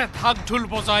চৰকাৰে ঢাক ঢোল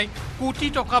বজাই কোটি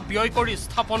টকা ব্যয় কৰি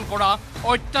স্থাপন কৰা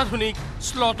অত্যাধুনিক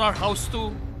স্লটাৰ হাউচটো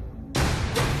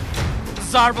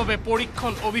যাৰ বাবে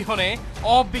পৰীক্ষণ অবিহনে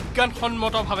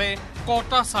অবিজ্ঞানসন্মতভাৱে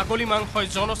কটা ছাগলী মাংসই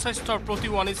জনস্বাস্থ্যৰ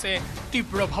প্ৰতিও আনিছে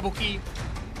তীব্ৰ ভাবুকি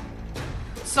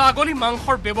ছাগলী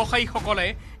মাংসৰ ব্যৱসায়ীসকলে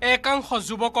একাংশ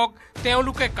যুৱকক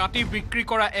তেওঁলোকে কাটি বিক্ৰী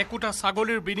কৰা একোটা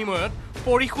ছাগলীৰ বিনিময়ত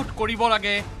পৰিশোধ কৰিব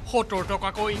লাগে 70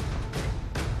 টকাকৈ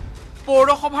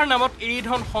পৌৰসভাৰ নামত এই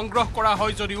ধন সংগ্ৰহ কৰা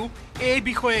হয় যদিও এই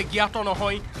বিষয়ে জ্ঞাত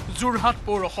নহয় যোৰহাট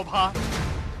পৌৰসভা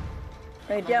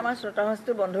এতিয়া আমাৰ স্লটাৰ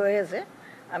হাউচটো বন্ধ হৈ আছে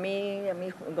আমি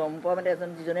গম পোৱা মানে এজন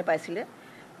যিজনে পাইছিলে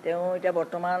তেওঁ এতিয়া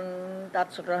বৰ্তমান তাত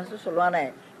স্লটাৰ হাউচটো চলোৱা নাই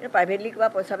প্ৰাইভেটলি কিবা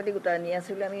পইচা পাতি গোটাই নি আছে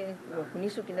বুলি আমি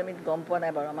শুনিছোঁ কিন্তু আমি গম পোৱা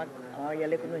নাই বাৰু আমাৰ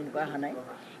ইয়ালৈ কোনো এনেকুৱা অহা নাই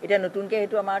এতিয়া নতুনকৈ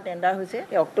এইটো আমাৰ টেণ্ডাৰ হৈছে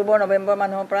অক্টোবৰ নৱেম্বৰ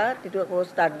মাহৰ পৰা এইটো আকৌ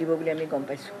ষ্টাৰ্ট দিব বুলি আমি গম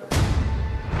পাইছোঁ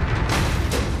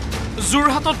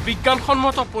যোৰহাটত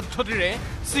বিজ্ঞানসন্মত পদ্ধতিৰে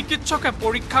চিকিৎসকে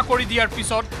পৰীক্ষা কৰি দিয়াৰ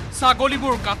পিছত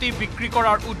ছাগলীবোৰ কাটি বিক্ৰী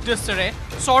কৰাৰ উদ্দেশ্যেৰে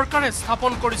চৰকাৰে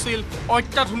স্থাপন কৰিছিল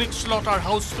অত্যাধুনিক স্লটাৰ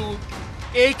হাউচটো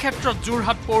এই ক্ষেত্ৰত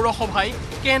যোৰহাট পৌৰসভাই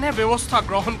কেনে ব্যৱস্থা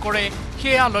গ্ৰহণ কৰে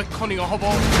সেয়া লক্ষণীয় হ'ব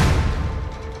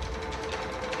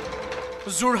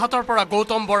যোৰহাটৰ পৰা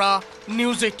Gautam Bora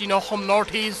news 18 Assam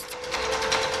north east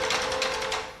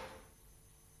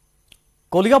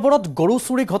কলিয়াবৰত গৰু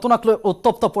চুৰি ঘটনাক লৈ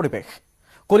উত্তপ্ত পৰিৱেশ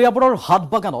কলিয়াবৰৰ হাট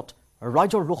বাগানত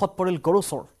ৰাইজৰ ৰোষত পৰিল গৰু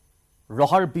চোৰ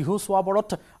ৰহাৰ বিহু চোৱাবৰত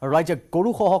ৰাইজে গৰু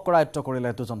সহ কৰায়ত্ব কৰিলে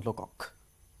দুজন লোকক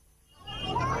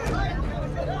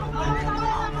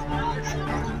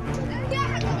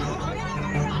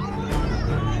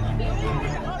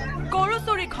গৰু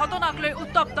চুৰি ঘটনাক লৈ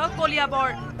উত্তপ্ত কলিয়াবৰ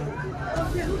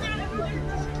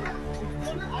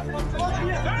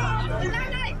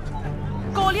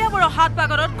কলিয়াবৰৰ হাট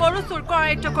বাগানত গৰু চুৰ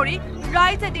কৰায়ত্ব কৰি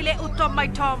ৰাইজে দিলে উত্তম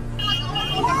মাধ্যম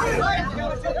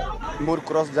মোৰ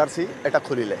ক্ৰছ জাৰ্চি এটা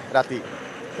খুলিলে ৰাতি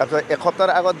তাৰপিছত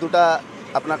এসপ্তাহৰ আগত দুটা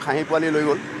আপোনাৰ খাহী পোৱালি লৈ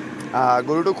গ'ল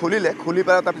গৰুটো খুলি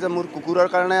পেলাই তাৰপিছত মোৰ কুকুৰৰ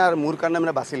কাৰণে আৰু মোৰ কাৰণে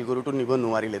মানে বাচিল গৰুটো নিব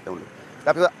নোৱাৰিলে তেওঁলোকে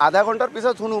তাৰপিছত আধা ঘণ্টাৰ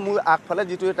পিছত শুনো মোৰ আগফালে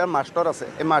যিটো এটা মাষ্টৰ আছে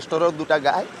এই মাষ্টৰৰ দুটা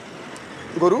গাই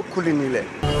গৰু খুলি নিলে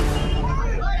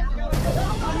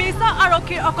মিছা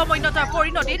আৰক্ষীৰ অকমন্যতাৰ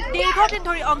পৰিণতিত দীৰ্ঘদিন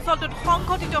ধৰি অঞ্চলটোত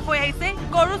সংঘটিত হৈ আহিছে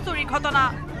গৰু চুৰি ঘটনা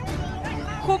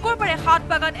শুকুৰবাৰে হাট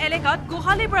বাগান এলেকাত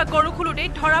গোহালিৰ পৰা গৰু খোলোতেই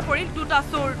ধৰা পৰিল দুটা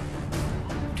চোৰ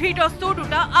ধৃত চোৰ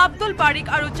দুটা আব্দুল বাৰিক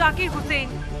আৰু জাকিৰ হুছেইন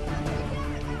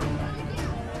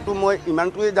মই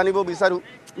ইমানটোৱে জানিব বিচাৰোঁ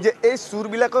যে এই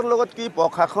চোৰবিলাকৰ লগত কি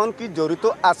প্ৰশাসন কি জড়িত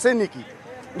আছে নেকি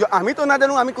যে আমিতো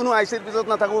নাজানো আমি কোনো আই চিৰ পিছত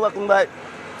নাথাকোঁ বা কোনোবাই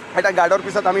এটা গাৰ্ডৰ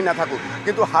পিছত আমি নাথাকোঁ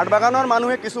কিন্তু হাট বাগানৰ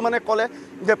মানুহে কিছুমানে ক'লে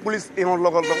যে পুলিচ ইহঁৰ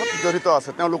লগত জড়িত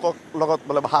আছে তেওঁলোকৰ লগত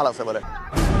বোলে ভাল আছে বোলে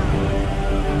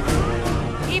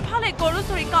ইফালে গৰু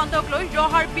চুৰি কাণ্ডক লৈ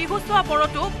ৰহাৰ বিহু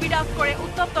চোৱাবৰতো বিৰাজ কৰে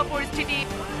উত্তপ্ত পৰিস্থিতি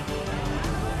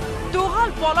দুহাল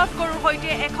বলদ গৰুৰ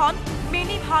সৈতে এখন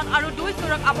মিনি ভান আৰু দুই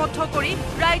চোৰক আবদ্ধ কৰি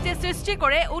ৰাইজে সৃষ্টি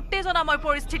কৰে উত্তেজনাময়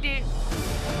পৰিস্থিতিৰ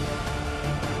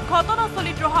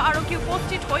ঘটনাস্থলীত ৰহা আৰক্ষী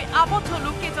উপস্থিত হৈ আবদ্ধ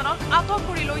লোককেইজনক আটক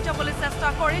কৰি লৈ যাবলৈ চেষ্টা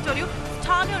কৰে যদিও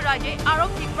স্থানীয় ৰাইজে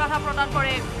আৰক্ষীক বাধা প্ৰদান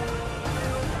কৰে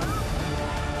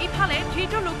ইফালে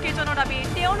ধৃত লোককেইজনৰ দাবী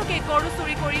তেওঁলোকে গৰু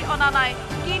চুৰি কৰি অনা নাই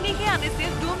কিনিহে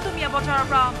আনিছিল ডুমডুমীয়া বজাৰৰ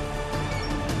পৰা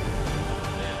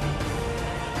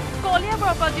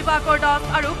কলিয়াবৰৰ পৰা দিবাকৰ দাস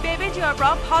আৰু বেবেজিয়াৰ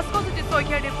পৰা ভাস্কৰজ্যোতি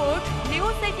শইকীয়াৰ report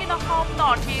news 18 Assam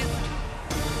north east